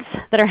events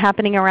that are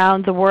happening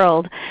around the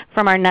world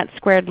from our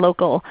NetSquared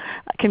local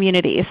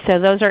communities. So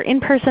those are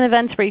in-person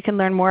events where you can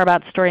learn more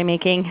about story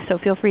making, so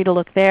feel free to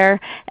look there.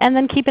 And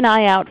then keep an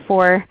eye out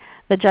for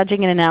the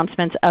judging and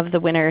announcements of the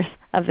winners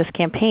of this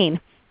campaign.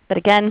 But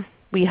again,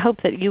 we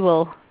hope that you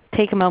will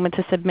take a moment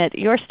to submit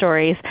your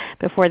stories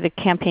before the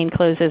campaign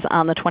closes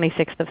on the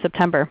 26th of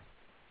September.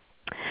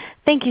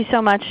 Thank you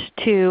so much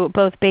to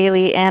both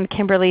Bailey and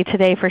Kimberly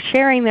today for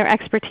sharing their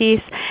expertise,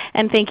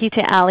 and thank you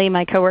to Allie,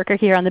 my coworker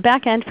here on the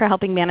back end, for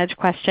helping manage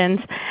questions.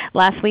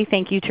 Lastly,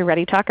 thank you to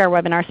ReadyTalk, our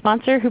webinar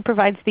sponsor, who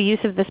provides the use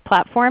of this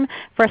platform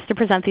for us to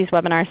present these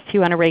webinars to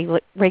you on a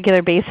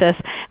regular basis.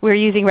 We're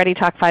using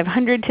ReadyTalk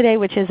 500 today,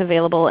 which is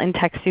available in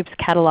TechSoup's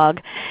catalog.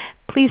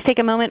 Please take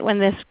a moment when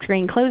this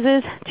screen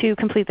closes to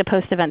complete the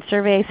post-event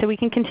survey so we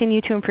can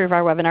continue to improve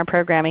our webinar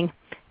programming.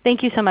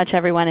 Thank you so much,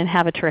 everyone, and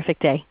have a terrific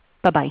day.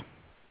 Bye-bye.